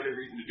 they didn't have any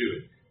reason to do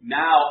it.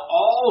 Now,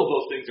 all of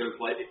those things are in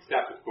play,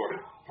 except, of course,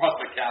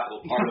 prospect capital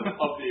part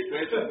of the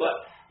equation,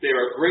 but they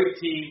are a great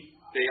team.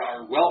 They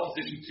are well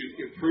positioned to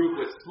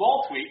improve with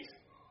small tweaks,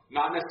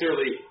 not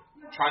necessarily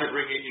trying to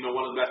bring in,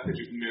 one of the best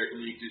pitchers in the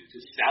American League to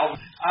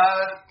salvage.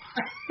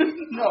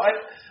 No, I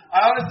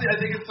honestly, I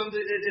think it's something.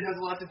 It has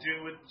a lot to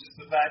do with just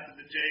the fact that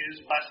the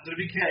Jays watched the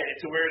BK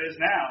to where it is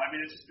now. I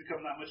mean, it's just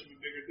become that much of a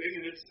bigger thing,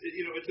 and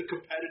it's a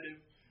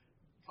competitive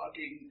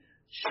fucking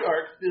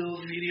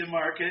shark-filled media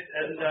market,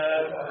 and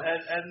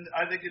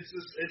I think it's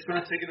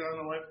sort of taken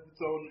on a life of its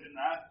own in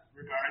that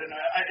regard, and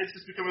it's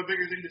just become a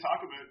bigger thing to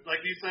talk about. Like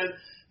you said,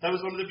 that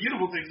was one of the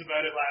beautiful things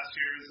about it last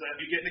year is that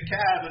you get in a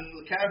cab and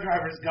the cab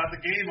driver's got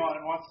the game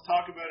on and wants to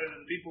talk about it,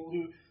 and people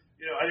who,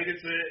 I think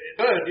it's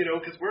good,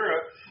 because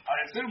I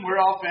assume we're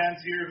all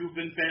fans here who've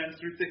been fans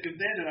through thick and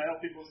thin, and I know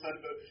people said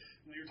about,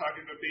 you're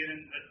talking about being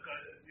in,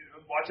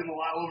 watching the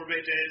Lyle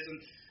Overbay Jays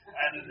and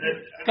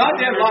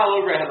goddamn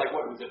Lyle Overbay had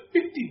 50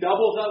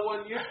 doubles that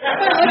one year.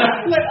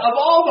 Of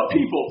all the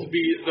people to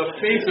be the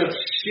face of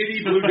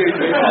shitty Blue Jays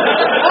baseball,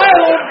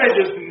 Lyle Overbay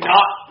does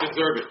not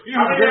deserve it.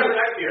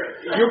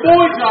 Your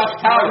boy Josh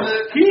Towers,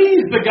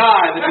 he's the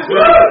guy that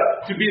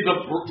deserves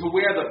to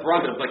wear the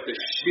brunt of the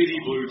shitty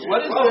Blue Jays.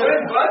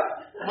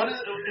 What is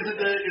it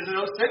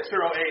 06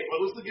 or 08? What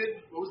was the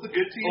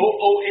good team?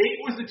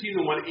 08 was the team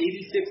that won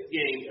 86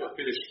 games but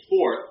finished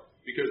fourth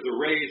because the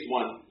Rays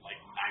won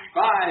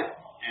 95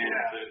 and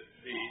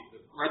the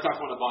Red Sox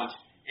won a bunch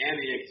and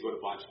the Yankees won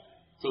a bunch.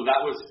 So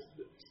that was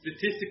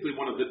statistically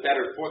one of the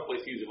better fourth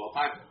place teams of all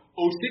time.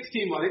 06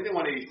 team, I think they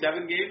won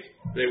 87 games.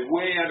 They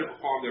way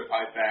underperformed their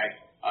pipe bag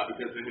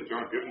because they had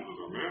John Gibbons as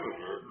their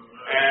manager.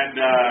 And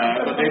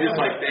but they just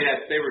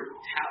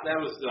that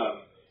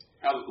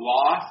was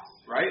lost.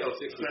 Right? 06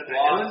 was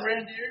Gloss.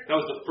 That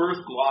was the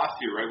first Gloss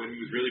year, right, when he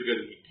was really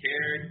good and he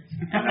cared.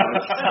 And that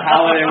was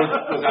Halladay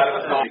was out of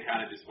his mind. They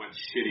kind of just went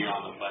shitty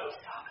on them. But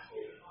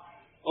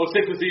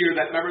 06 was the year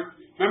that, remember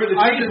the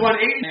Jays won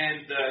 8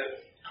 and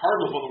the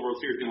Cardinals won the World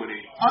Series and won 8.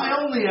 I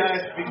only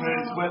ask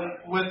because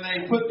when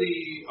they put the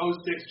 06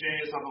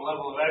 Jays on the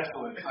level of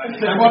excellence, I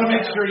want to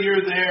make sure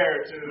you're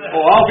there to.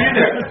 Oh, I'll be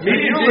there. Me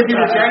and JP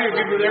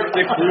were there.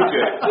 They proved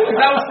it. Because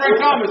that was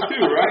Frank Thomas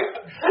too, right?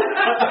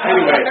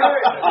 Anyway,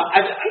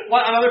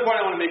 another point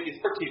I want to make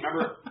is 13.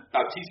 Remember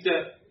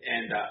Bautista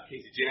and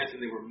Casey Janssen?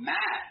 They were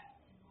mad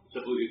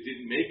the Blue Jays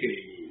didn't make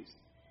any moves,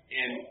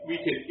 and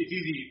it's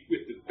easy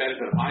with the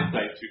benefit of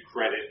hindsight to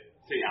credit,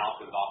 say,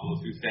 Alex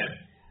Papopoulos, who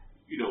said,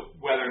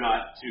 whether or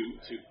not to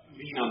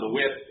lean on the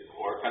whip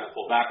or kind of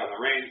pull back on the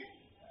reins.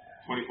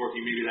 2014,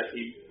 maybe that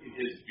team, in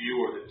his view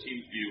or the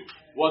team's view,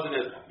 wasn't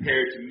as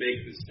prepared to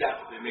make the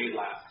step that they made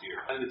last year.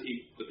 And the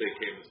team that they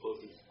came as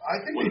close as. I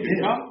think they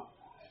did.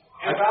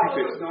 And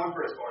Papopoulos was known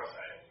for his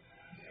foresight.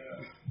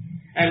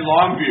 And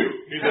Longview.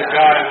 He's a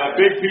guy,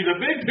 he's a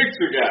big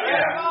picture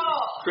guy.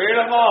 Trade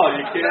them all.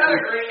 You can't.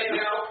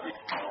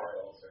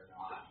 Orioles or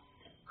not.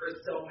 Chris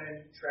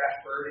Tillman, Trash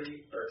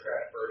Birdie, or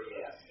Trash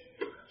Birdie-esque.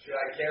 Should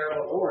I care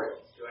about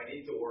Orioles? Do I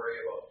need to worry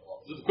about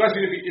Baltimore? So the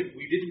question, if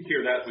we didn't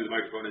hear that through the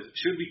microphone, is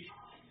should we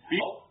be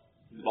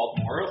the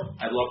Baltimore Orioles?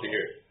 I'd love to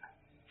hear it.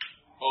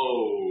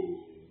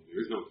 Oh,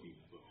 there's no team.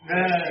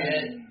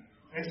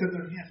 Except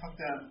fuck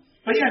them.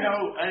 But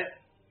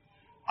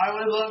I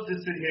would love to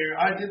sit here.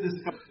 I did this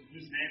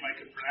whose name I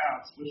could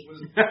pronounce, which was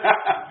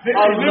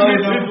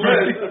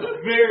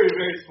very,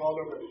 very small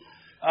number.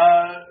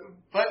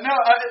 But no,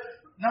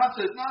 not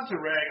to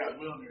rag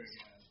on Wilner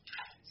again.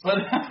 But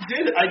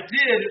I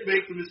did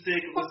make the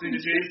mistake of listening to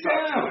James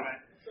talk tonight.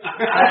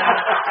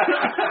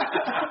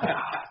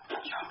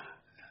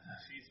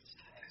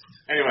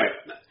 Anyway.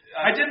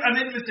 I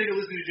made the mistake of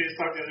listening to Jay's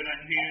talk the other night,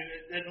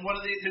 and one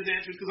of his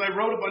answers, because I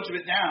wrote a bunch of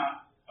it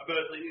down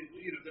about,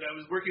 that I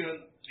was working on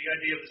the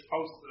idea of this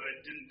post that I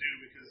didn't do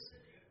because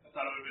I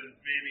thought it would have been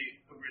maybe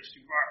a bridge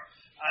too far.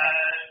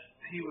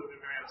 He would have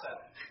been very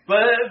upset.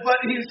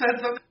 But he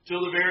said something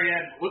till the very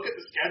end. Look at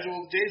the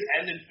schedule. Jays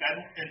end in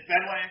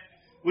Fenway,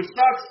 which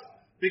sucks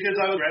because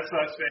I was a Red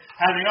Sox fan,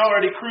 having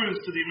already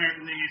cruised to the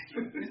American League East.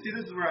 See,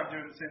 this is where I'm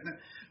doing the same thing.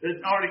 It's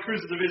already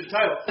cruised to the division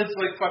title. It's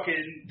like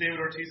fucking David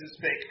Ortiz's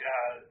fake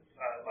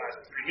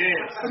last 3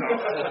 games.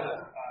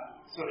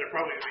 So they're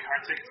probably going to be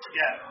hard tickets to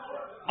get.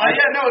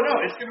 No,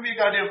 it's going to be a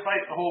goddamn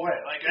fight the whole way.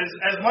 Like,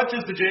 as much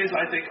as the Jays,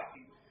 I think,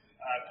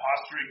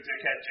 posturing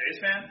dickhead Jays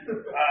fan,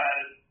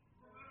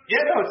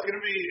 it's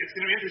gonna be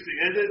interesting.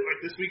 Is it like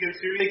this weekend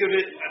series? Think of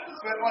it.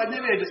 Well,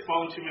 maybe I just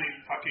follow too many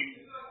fucking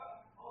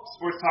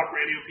sports talk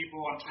radio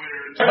people on Twitter.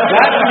 And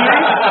that to me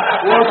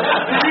was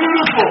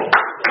beautiful.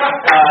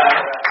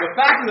 The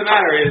fact of the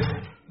matter is,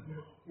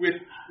 with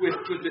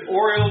the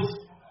Orioles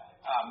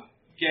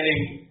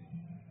getting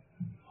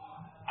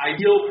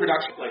ideal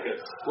production like a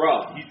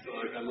scrub, he's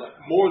like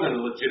more than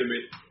a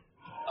legitimate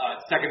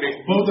second base.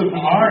 Both of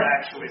them are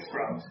actually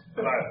scrubs.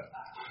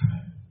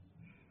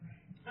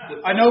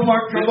 I know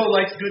Mark Trumbo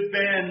likes good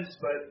bands,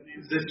 but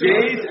the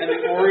Jays and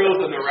the Orioles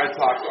and the Red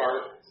Sox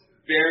are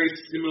very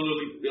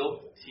similarly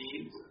built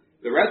teams.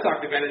 The Red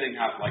Sox, if anything,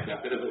 have like a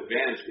bit of an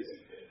advantage because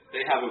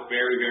they have a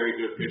very, very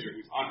good pitcher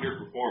who's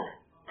underperforming,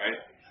 right?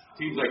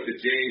 Teams like the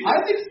Jays.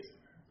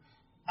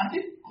 I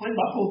think Clay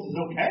Buchholz is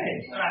okay.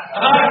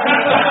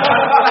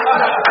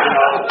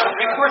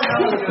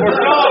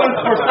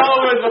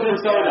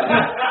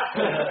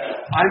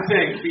 I'm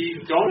saying,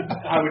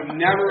 I would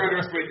never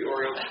underestimate the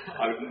Orioles.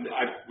 I would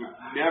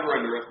never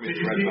underestimate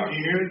the Red Sox.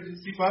 Did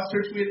you see Buster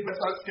tweet Red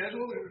Sox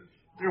schedule?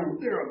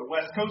 They're on the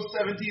West Coast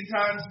 17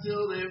 times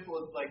still. They have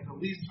like the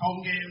least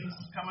home games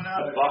coming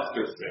up.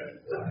 Buster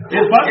said.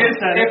 If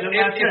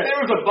there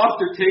was a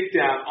Buster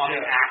takedown on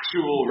an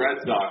actual Red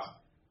Sox,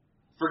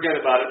 forget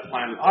about it.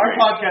 Plan our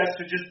podcast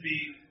should just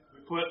be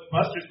we put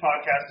Buster's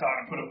podcast on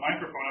and put a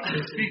microphone up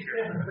to the speaker.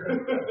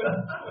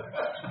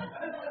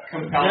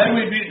 Then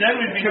we'd be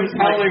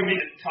compelling me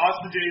to toss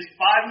the Jays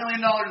 $5 million.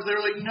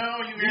 They're like, no,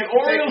 you have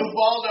to take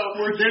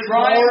Ubaldo. This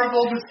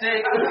horrible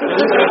mistake.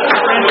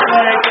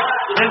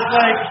 It's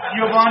like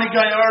Giovanni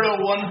Gallardo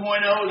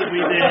 1.0 that we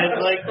did.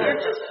 Like, they're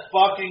just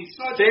fucking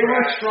such. They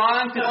were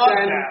trying to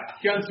send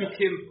Hyun-Soo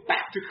Kim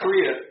back to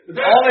Korea.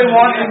 That's all they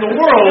want in the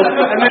world,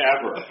 and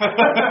ever.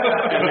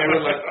 And they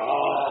were like,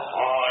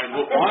 fine,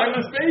 we'll find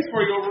a space for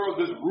you over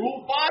this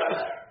Rule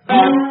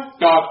 5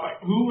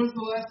 dogfight. Who was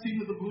the last team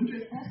that the Blue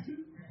Jays lost to?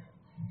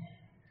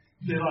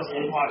 They lost to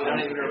the Padres. I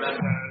don't even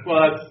remember.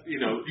 Well, that's, you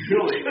can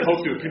only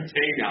hope to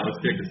contain Alex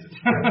Dickerson.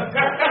 Imagine.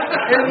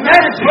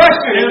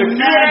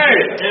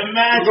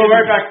 We'll go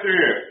right back through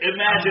here.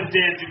 Imagine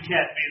Dan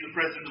Duquette being the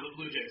president of the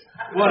Blue Jays.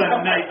 What a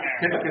nightmare.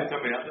 Can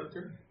somebody else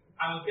answer?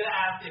 I was going to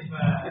ask if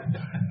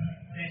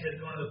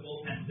one of the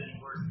bullpens any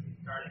worse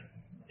starting.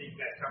 I think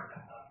you guys covered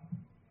that stuff.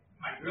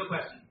 My real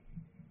question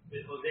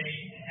with Jose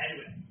and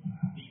Edwin,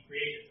 the free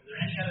agents, is there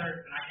any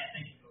other, and I can't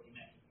think of what you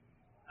meant,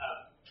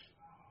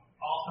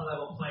 all-star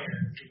level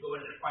players who go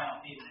into their final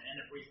season and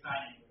end up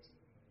re-signing?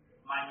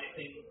 Am I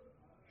missing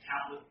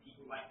countless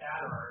people like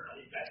that, or are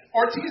these guys?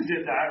 Ortiz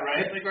did that,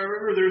 right? Like I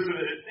remember there was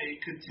a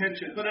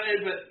contention, but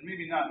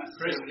maybe not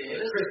necessarily.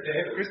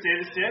 Chris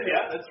Davis did,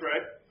 yeah, that's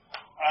right.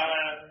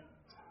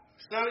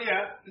 So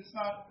yeah, it's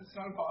not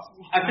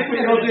impossible. I think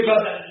we don't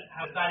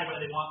have decided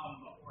whether they want them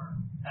before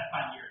that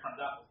final year comes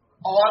up.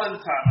 A lot of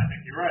the time, I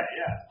think you're right.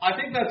 Yeah, I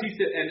think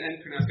Bautista and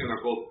Encarnacion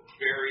are both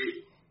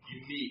very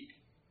unique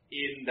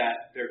in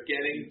that they're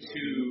getting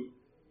to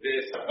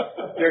this.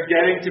 They're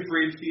getting to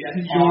free agency at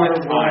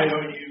odd times.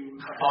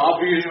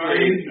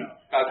 Obviously,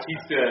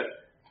 Bautista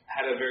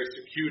had a very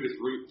circuitous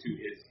route to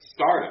his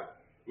stardom,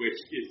 which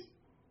has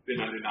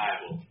been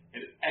undeniable.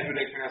 And Edwin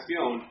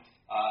Encarnacion,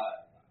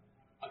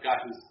 a guy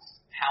whose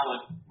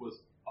talent was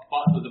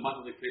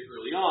abundantly clear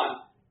early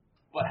on,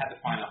 but had to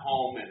find a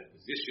home and a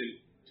position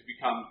to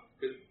become.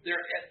 Because they're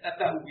at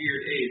that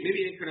weird age.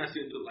 Maybe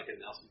Encarnacion is like a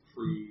Nelson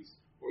Cruz,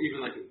 or even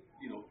like a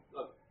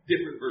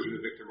different version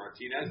of Victor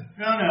Martinez.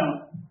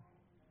 No.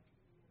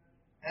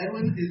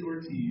 Edwin is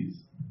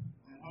Ortiz,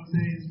 and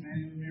Jose is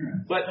Manny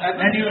Ramirez.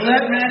 And you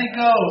let Manny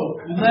go.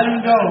 You let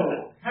him go.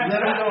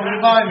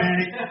 Goodbye,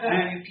 Manny.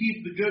 And you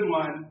keep the good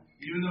one.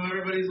 Even though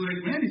everybody's like,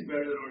 Manny's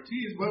better than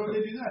Ortiz, why would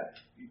they do that?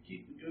 You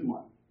keep the good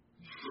one.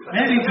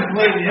 Manny can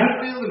play the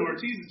infield, and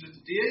Ortiz is just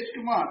a DH.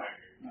 Come on.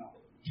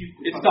 No.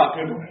 It's not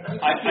good.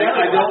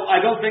 I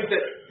don't think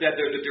that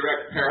there's a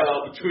direct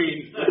parallel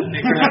between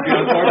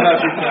Encarnacion or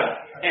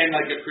Bautista and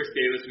like a Chris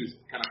Davis who's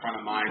kind of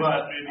front of mind.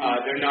 But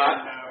they're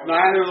not.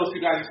 Neither of those two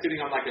guys are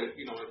sitting on like a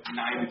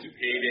 9-2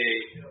 payday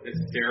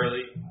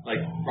necessarily, like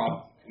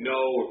Rob No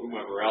or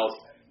whomever else.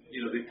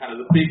 The kind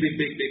of the big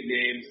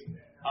names.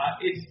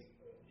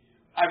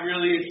 I'm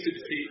really interested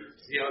to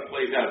see how it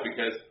plays out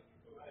because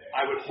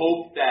I would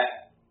hope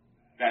that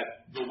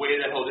that the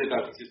way that Jose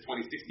Bautista's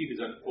 2016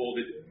 is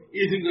unfolded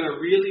isn't going to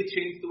really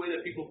change the way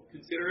that people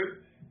consider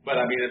him. But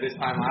I mean, at this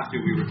time last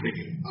year, we were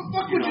thinking.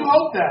 Would you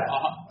hope that?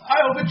 I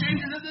hope it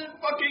changes in the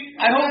fucking.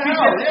 I hope he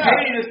gets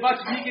paid as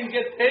much as he can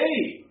get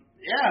paid.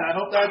 Yeah, and I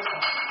hope that's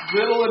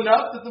little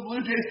enough that the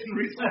Blue Jays can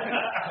resign.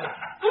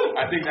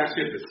 I think that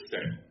ship is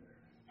set.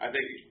 I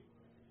think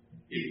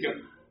he's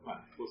going.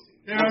 We'll see.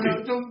 No,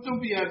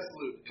 don't be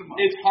absolute. Come on.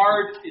 It's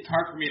hard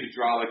for me to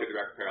draw like a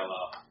direct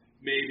parallel.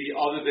 Maybe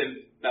other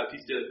than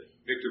Bautista,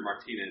 Victor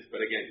Martinez,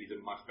 but again, he's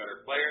a much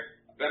better player,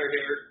 a better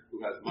hitter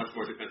who has much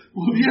more defensive.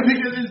 Well, yeah,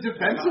 because his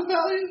defensive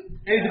value.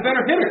 And he's a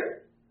better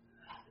hitter.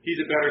 He's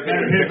a better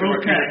hitter.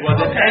 Okay.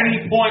 Was at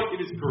any point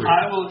in his career.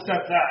 I will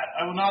accept that.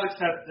 I will not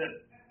accept that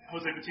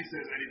Jose Bautista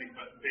is anything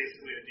but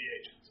basically a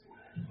DH.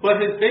 But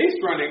his base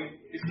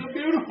running is so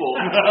beautiful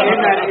in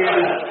that it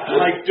is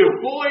like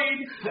devoid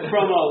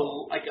from a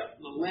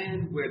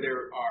land where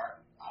there are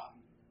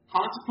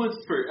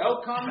consequences for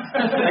outcomes.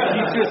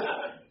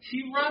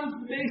 He runs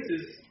the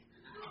bases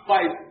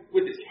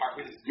with his heart,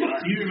 with his gut.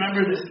 Do you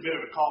remember, this is a bit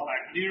of a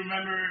callback, do you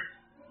remember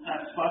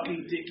that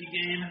fucking Dickey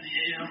game in the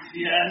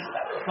ALCS?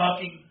 That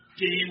fucking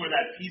game where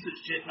that piece of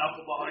shit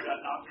knuckleballer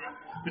got knocked around?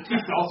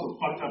 Batista also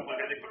fucked up, I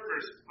think, the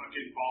first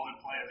fucking ball in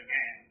play of the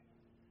game.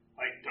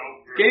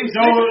 Game 6,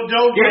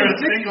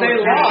 they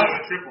lost.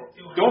 Triple.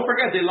 Don't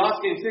forget, they lost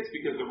Game 6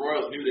 because the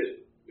Royals knew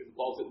that if the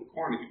ball's hit the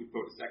corner, he could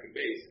throw to second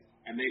base.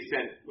 And they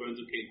sent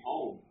Lorenzo Cain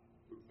home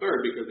for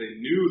third because they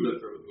knew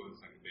that throw was going to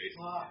second base.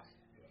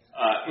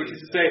 Which is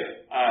to say,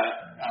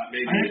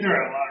 maybe. I think there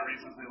are a lot of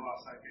reasons they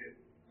lost that game.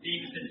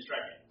 Deep in the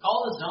striking.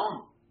 Call the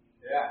zone.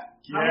 Yeah.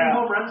 How many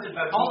home runs did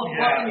Bautista? Call the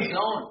fucking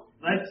zone.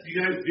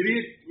 You guys,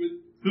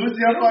 who was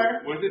the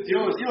umpire? Was it two?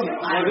 You'll know.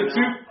 Was it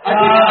two? How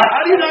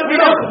do you not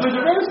know? He's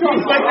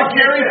like the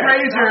Gary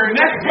Fraser.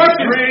 Next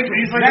question.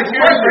 He's like the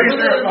Gary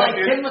Fraser.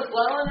 Like Tim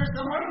McClellan or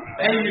someone?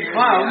 Hey, you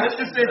clown. Let's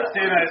just say that,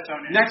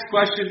 Tony. Next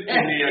question in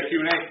the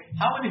Q&A.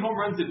 How many home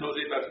runs did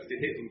Jose Bautista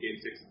hit in Game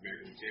 6 of the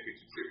American League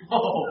Championship Series?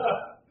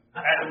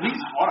 At least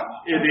one.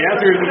 Yeah, the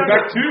answer is in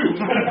fact two.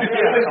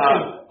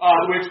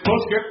 Which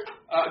postscript,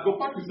 go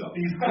fuck yourself.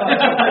 He's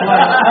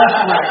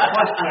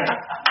plus player.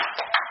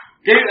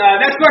 Okay,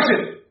 next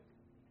question.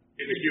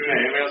 In the Q&A.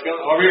 Anybody else go?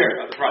 Over here,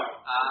 at the front.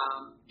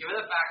 Given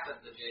the fact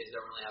that the Jays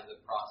don't really have the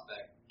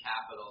prospect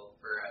capital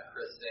for a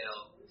Chris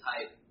Sale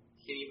type,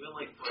 can you even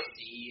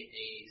foresee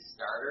a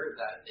starter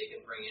that they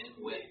can bring in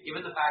with?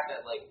 Given the fact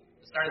that the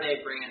starter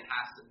they bring in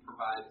has to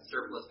provide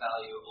surplus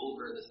value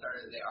over the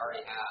starter they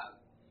already have,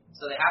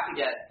 so they have to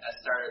get a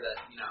starter that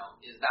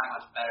is that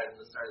much better than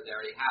the starter they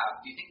already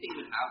have. Do you think they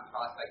even have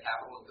prospect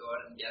capital to go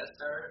out and get a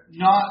starter?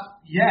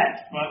 Not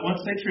yet, but once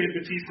they trade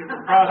Batista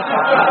for prospect.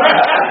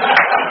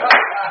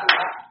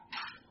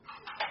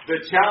 The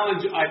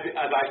challenge,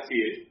 as I see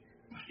it,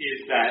 is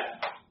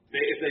that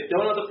if they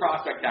don't have the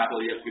prospect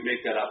capital, you have to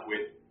make that up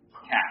with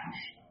cash.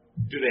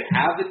 Do they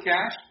have the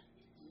cash?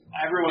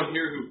 Everyone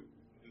here who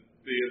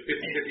the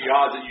 50-50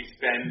 odds that you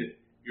spend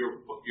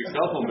your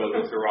cell phone bill,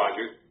 Mr.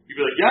 Rogers, you'd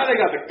be like, yeah, they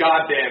got the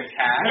goddamn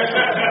cash.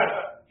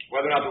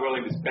 Whether or not they're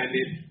willing to spend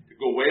it, to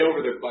go way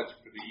over their budget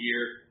for the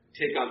year,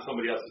 take on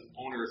somebody else's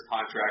onerous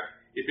contract.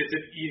 If it's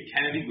an Ian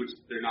Kennedy, which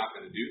they're not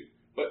going to do,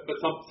 but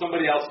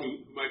somebody else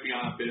who might be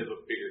on a bit of a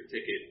bigger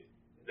ticket,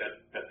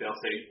 that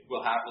they'll say,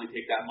 we'll happily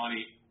take that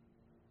money.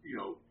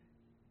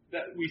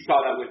 That we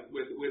saw that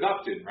with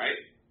Upton, right?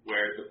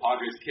 Where the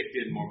Padres kicked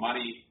in more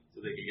money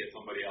so they could get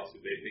somebody else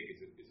who they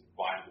think is a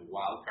viable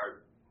wild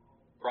card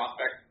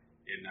prospect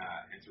in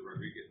Hansel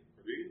Rodriguez.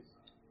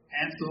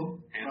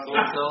 Hansel.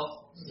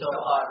 Still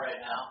hot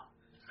right now.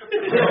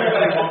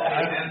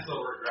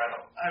 Hansel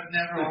Regretto. I've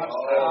never watched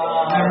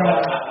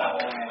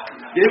that.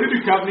 David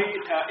Duchovny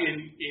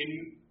in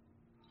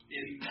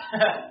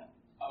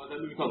that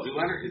movie called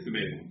Zoolander is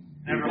amazing.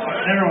 Never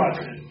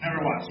watched it.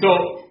 So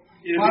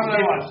why would I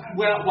watch that?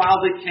 Well,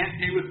 while they can't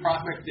pay with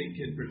prospects, they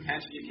can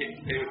potentially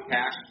pay with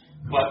cash.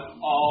 But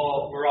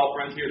we're all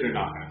friends here. They're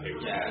not going to pay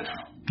with cash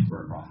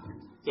for a prospect.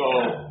 So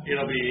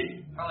it'll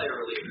be probably a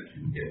reliever.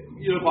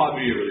 It'll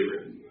probably be a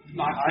reliever.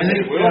 I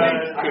think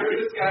I heard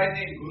this guy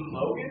named Boone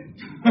Logan.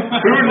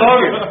 Boone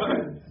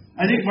Logan.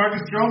 I think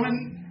Marcus Stroman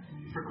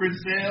for Chris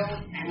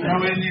Sale.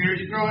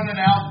 You throw in an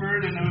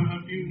Alford and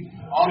a few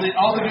all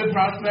the good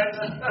prospects.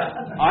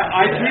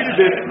 I tweeted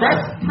this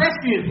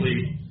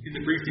presciently in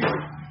the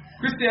preseason.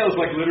 Chris Sale is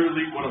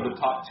literally one of the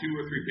top 2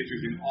 or 3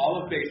 pitchers in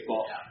all of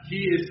baseball.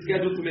 He is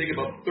scheduled to make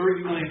about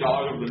 $30 million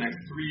over the next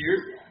 3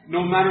 years.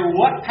 No matter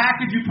what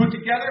package you put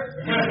together,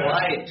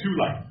 it's too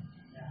light.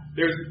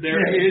 There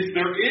is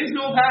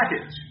no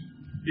package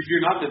if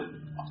you're not the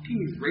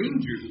fucking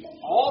Rangers with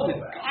all the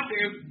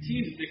goddamn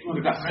teams that come on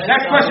the back.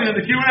 Next question in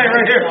the Q&A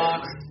right here.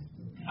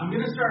 I'm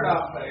going to start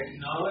off by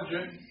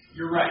acknowledging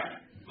you're right.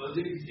 Jose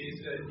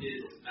Bautista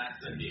is Matt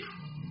Sundin.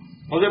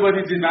 Jose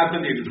Bautista is Matt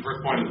Sundin is the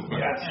first point of this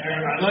question. Yes,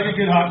 I like a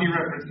good hockey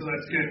reference, so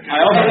that's good. I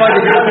also like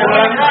a good one.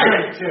 I'm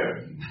right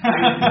too. I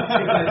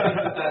think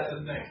that's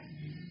the thing.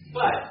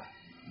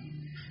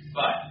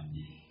 But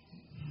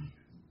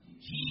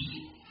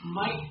he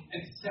might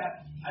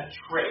accept a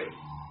trade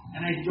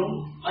And I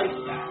don't like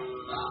that.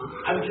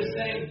 I'm just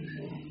saying,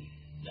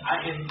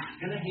 I'm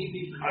going to hate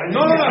me for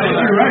No, I think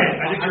you're right.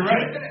 I think you're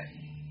right.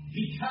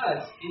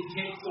 Because it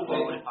takes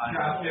away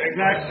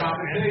Exact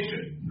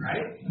compensation.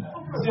 right?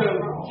 So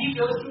he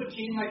goes to a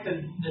team like the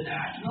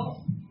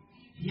Nationals,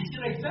 he's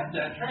going to accept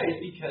that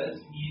trade because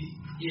he's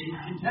in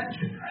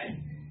contention, right?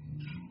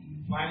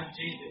 Why would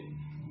Jays do it?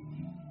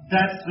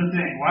 That's the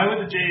thing. Why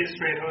would the Jays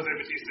trade Jose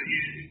Bautista,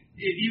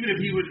 even if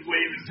he would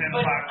waive his 10-5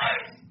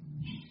 rights?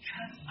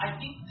 Because I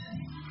think this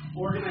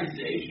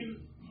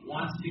organization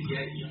wants to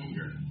get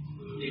younger.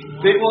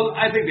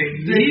 I think they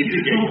need to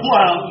get younger.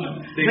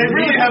 Well, they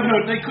really have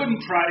no. They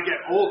couldn't try to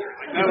get older.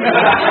 Like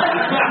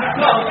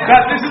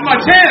that was, This is my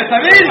chance.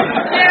 I'm in.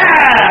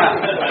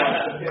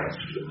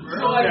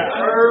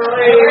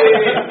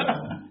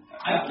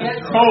 I guess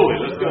Totally.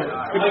 Let's go.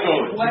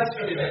 the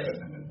question is,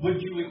 would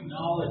you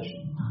acknowledge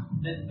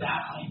that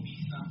might be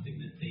something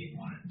that they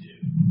want to do?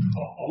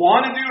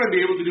 Want to do and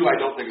be able to do, I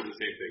don't think is the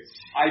same thing.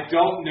 I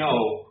don't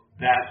know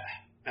that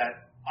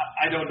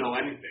I don't know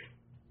anything,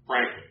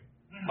 frankly.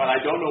 But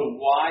I don't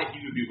know why he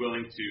would be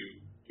willing to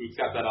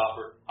accept that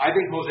offer. I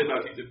think Jose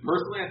Bautista,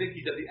 personally, I think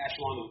he's at the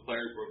echelon of the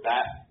players where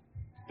that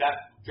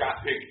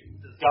draft pick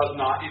does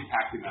not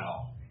impact him at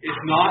all.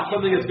 It's not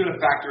something that's going to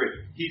factor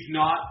in. He's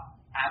not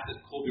at the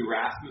Colby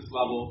Rasmus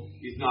level.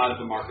 He's not at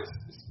the Marco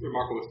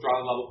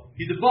Estrada level.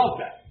 He's above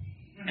that.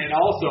 And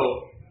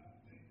also,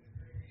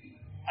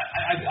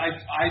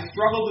 I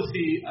struggle to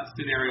see a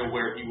scenario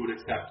where he would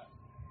accept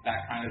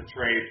that kind of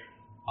trade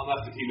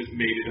unless the team has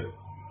made it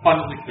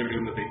abundantly clear to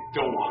him that they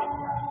don't want him.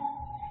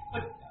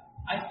 But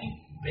I think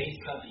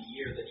based on the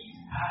year that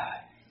he's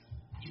had,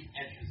 he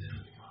enters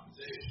into the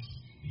conversation.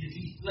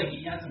 Because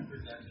he hasn't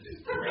presented his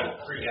great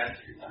free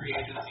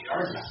agency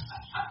argument.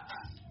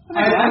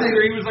 Last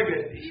year he was like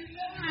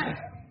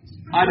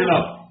I don't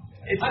know.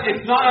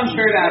 It's not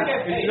unfair to ask.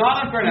 It's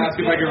not unfair to ask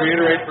if I can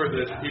reiterate for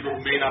the people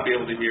who may not be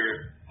able to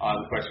hear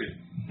the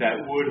question that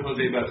would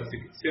Jose Bautista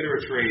consider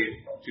a trade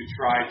to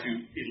try to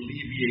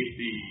alleviate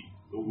the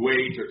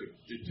weight or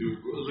to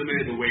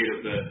eliminate the weight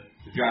of the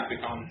draft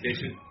pick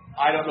compensation.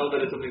 I don't know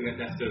that it's something that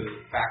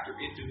necessarily factor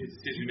into his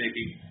decision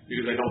making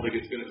because I don't think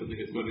it's something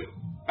that's going to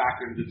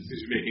factor into the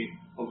decision making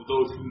of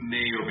those who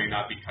may or may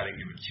not be cutting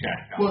him a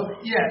check. well,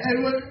 yeah,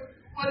 and what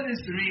it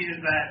is to me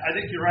is that I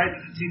think you're right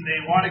that the team,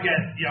 they want to get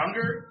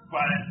younger,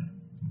 but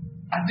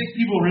I think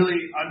people really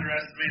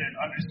underestimate and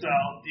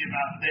undersell the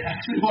amount that they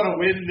actually want to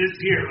win this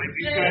year. Like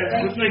these guys,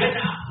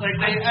 like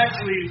they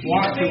actually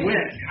want to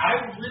win. I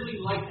really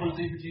like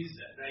Jose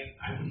Bautista.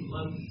 I would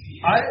love to see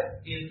him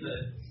in the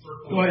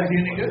circle. Well, is he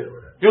any good?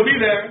 He'll be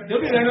there.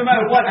 He'll be there no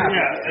matter what happens.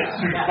 Yeah, that's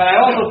true. But I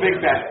also think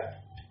that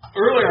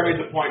earlier I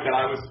made the point that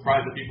I was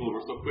surprised that people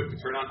were so quick to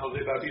turn on Jose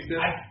Bautista.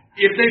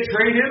 If they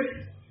trade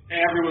him,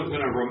 everyone's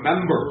going to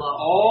remember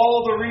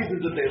all the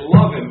reasons that they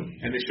love him,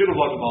 and they should have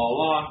loved him all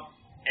along.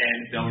 And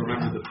they'll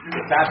remember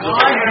that's what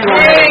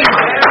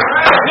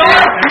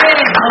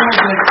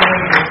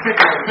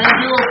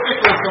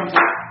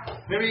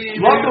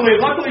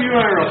Luckily, you and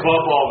I are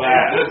above all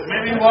that.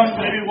 Maybe one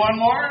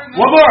more.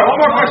 One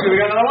more question. We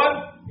got another one?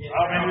 We do.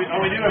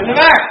 In the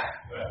back.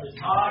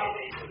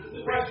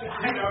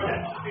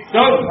 So,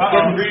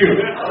 question for you.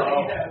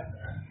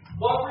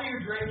 What were you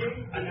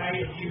drinking the night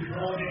you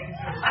rolled into?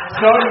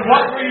 So,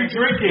 what were you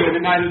drinking the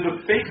night of the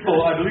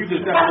fateful? I believe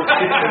there's that was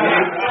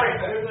Sorry,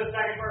 there's the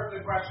second part of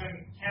the question.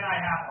 Can I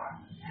have one?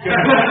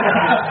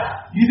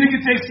 You think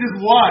it takes just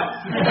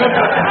one?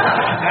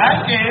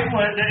 That game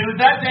was.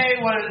 That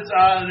day was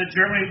the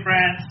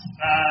Germany-France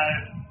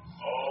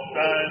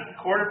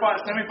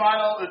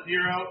semifinal at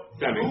Euro.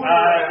 Semi.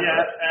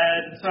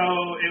 And so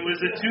it was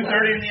at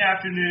 2:30 in the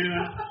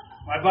afternoon.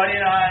 My buddy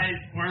and I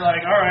were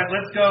like, all right,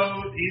 let's go.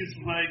 He's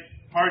like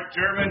part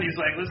German. He's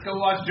like, let's go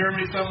watch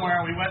Germany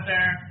somewhere. We went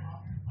there.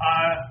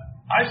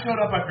 I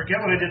showed up. I forget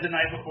what I did the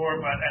night before,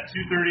 but at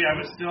 2:30 I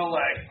was still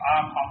like,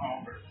 I'm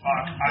hungover.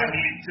 Fuck, I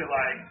need to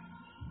like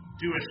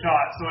do a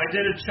shot. So I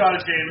did a shot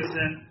of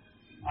Jameson.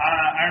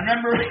 I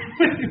remember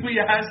we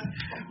asked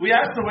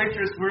the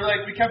waitress.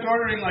 We kept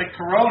ordering like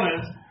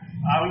Coronas.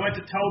 We went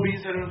to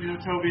Toby's. I don't know if you know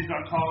Toby's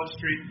on College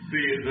Street.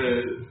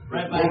 The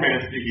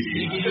romance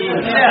DVD.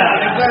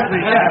 Yeah, exactly.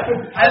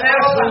 Yeah,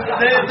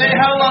 and they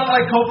held on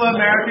like Copa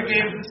America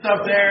games and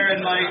stuff there,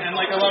 and a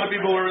lot of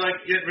people were like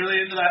getting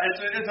really into that. It's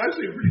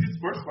actually a pretty good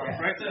sports bar,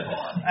 right?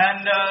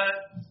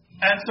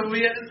 And so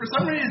for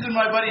some reason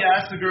my buddy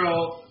asked the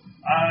girl.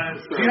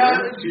 She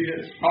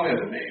probably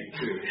has a name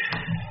too.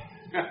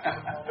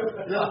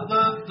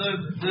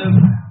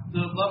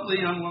 the lovely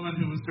young woman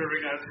who was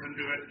serving us and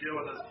who had to deal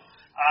with us.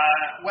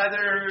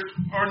 Whether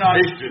or not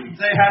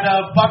they had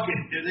a bucket,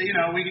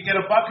 we could get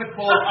a bucket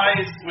full of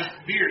ice with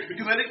beers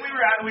because I think we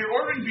were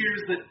ordering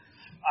beers that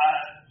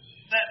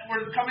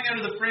were coming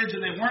out of the fridge and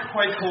they weren't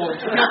quite cold.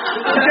 She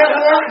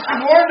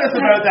warned us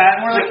about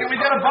that, and we're like, "Can we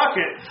get a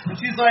bucket?" And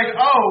she's like,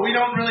 "Oh, we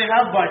don't really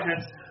have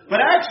buckets." But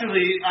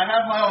actually, I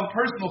have my own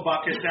personal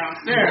bucket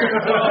downstairs.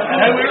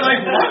 And we were like,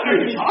 what are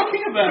you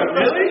talking about,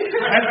 really?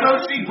 And so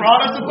she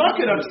brought us a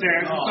bucket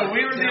upstairs. And so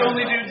we were the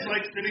only dudes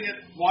like sitting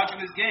watching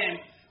this game.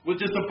 with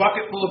just a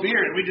bucket full of beer,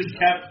 and we just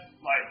kept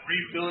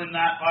refilling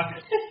that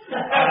bucket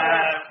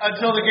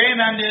until the game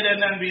ended,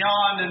 and then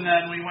beyond, and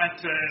then we went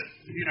to,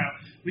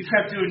 we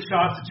kept doing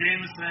shots of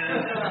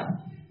Jameson.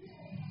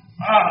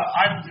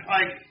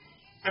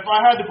 If I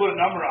had to put a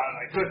number on it,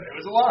 I couldn't. It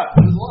was a lot.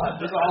 It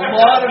was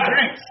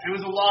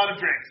a lot of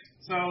drinks.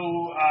 So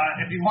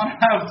if you want to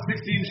have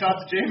 16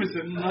 shots of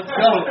Jameson, let's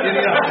go.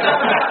 Giddy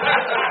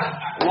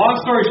up. Long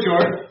story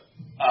short,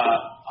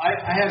 I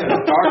had a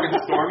dark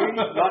and stormy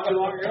not too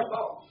long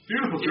ago.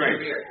 Beautiful drink.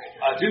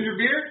 Ginger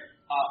beer.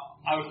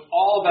 I was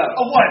all about it.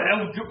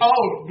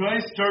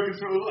 Nice dark and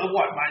stormy.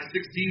 What? My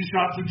 16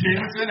 shots of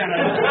Jameson and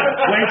a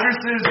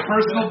waitress's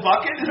personal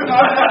bucket?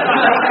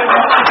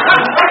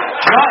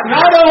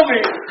 Not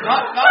only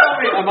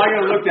am I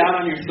going to look down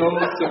on you so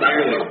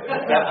severely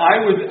that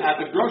I was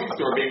at the grocery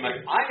store being like,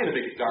 I'm going to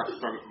make a dark and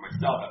stormy for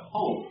myself at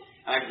home,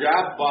 and I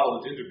grabbed a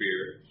bottle of ginger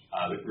beer,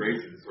 the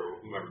Grace's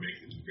or whoever makes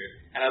ginger beer,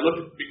 and I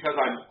looked because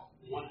I'm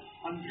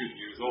 100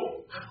 years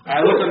old. And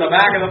I looked on the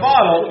back of the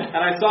bottle,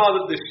 and I saw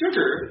that the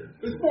sugar,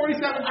 there's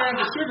 47 grams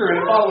of sugar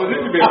in a bottle of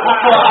ginger beer. So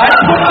I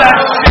put that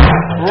shit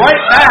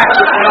right back,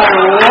 and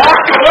I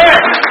walked away.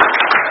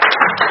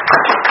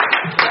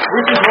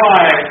 Which is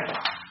why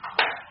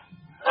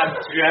I'm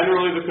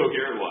generally the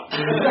coherent one.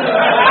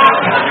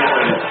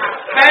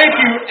 Thank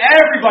you,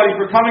 everybody,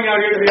 for coming out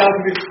here to the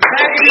Alchemy.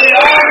 Thank you to the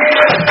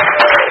audience.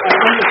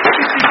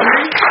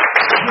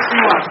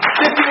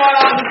 61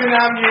 Arlington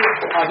Avenue,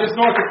 just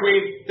north of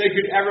Queens. Thank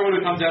you to everyone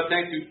who comes out.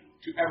 Thank you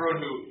to everyone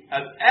who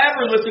has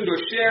ever listened or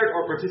shared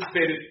or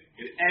participated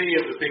in any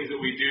of the things that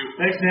we do.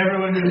 Thanks to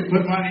everyone who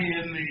put money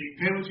in the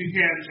pay what you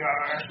can jar.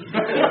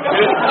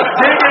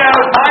 Take it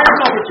out, buy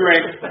yourself a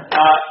drink.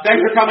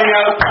 Thanks for coming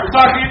out. We'll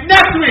talk to you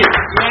next week.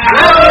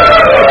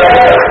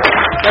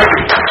 Thank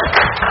you.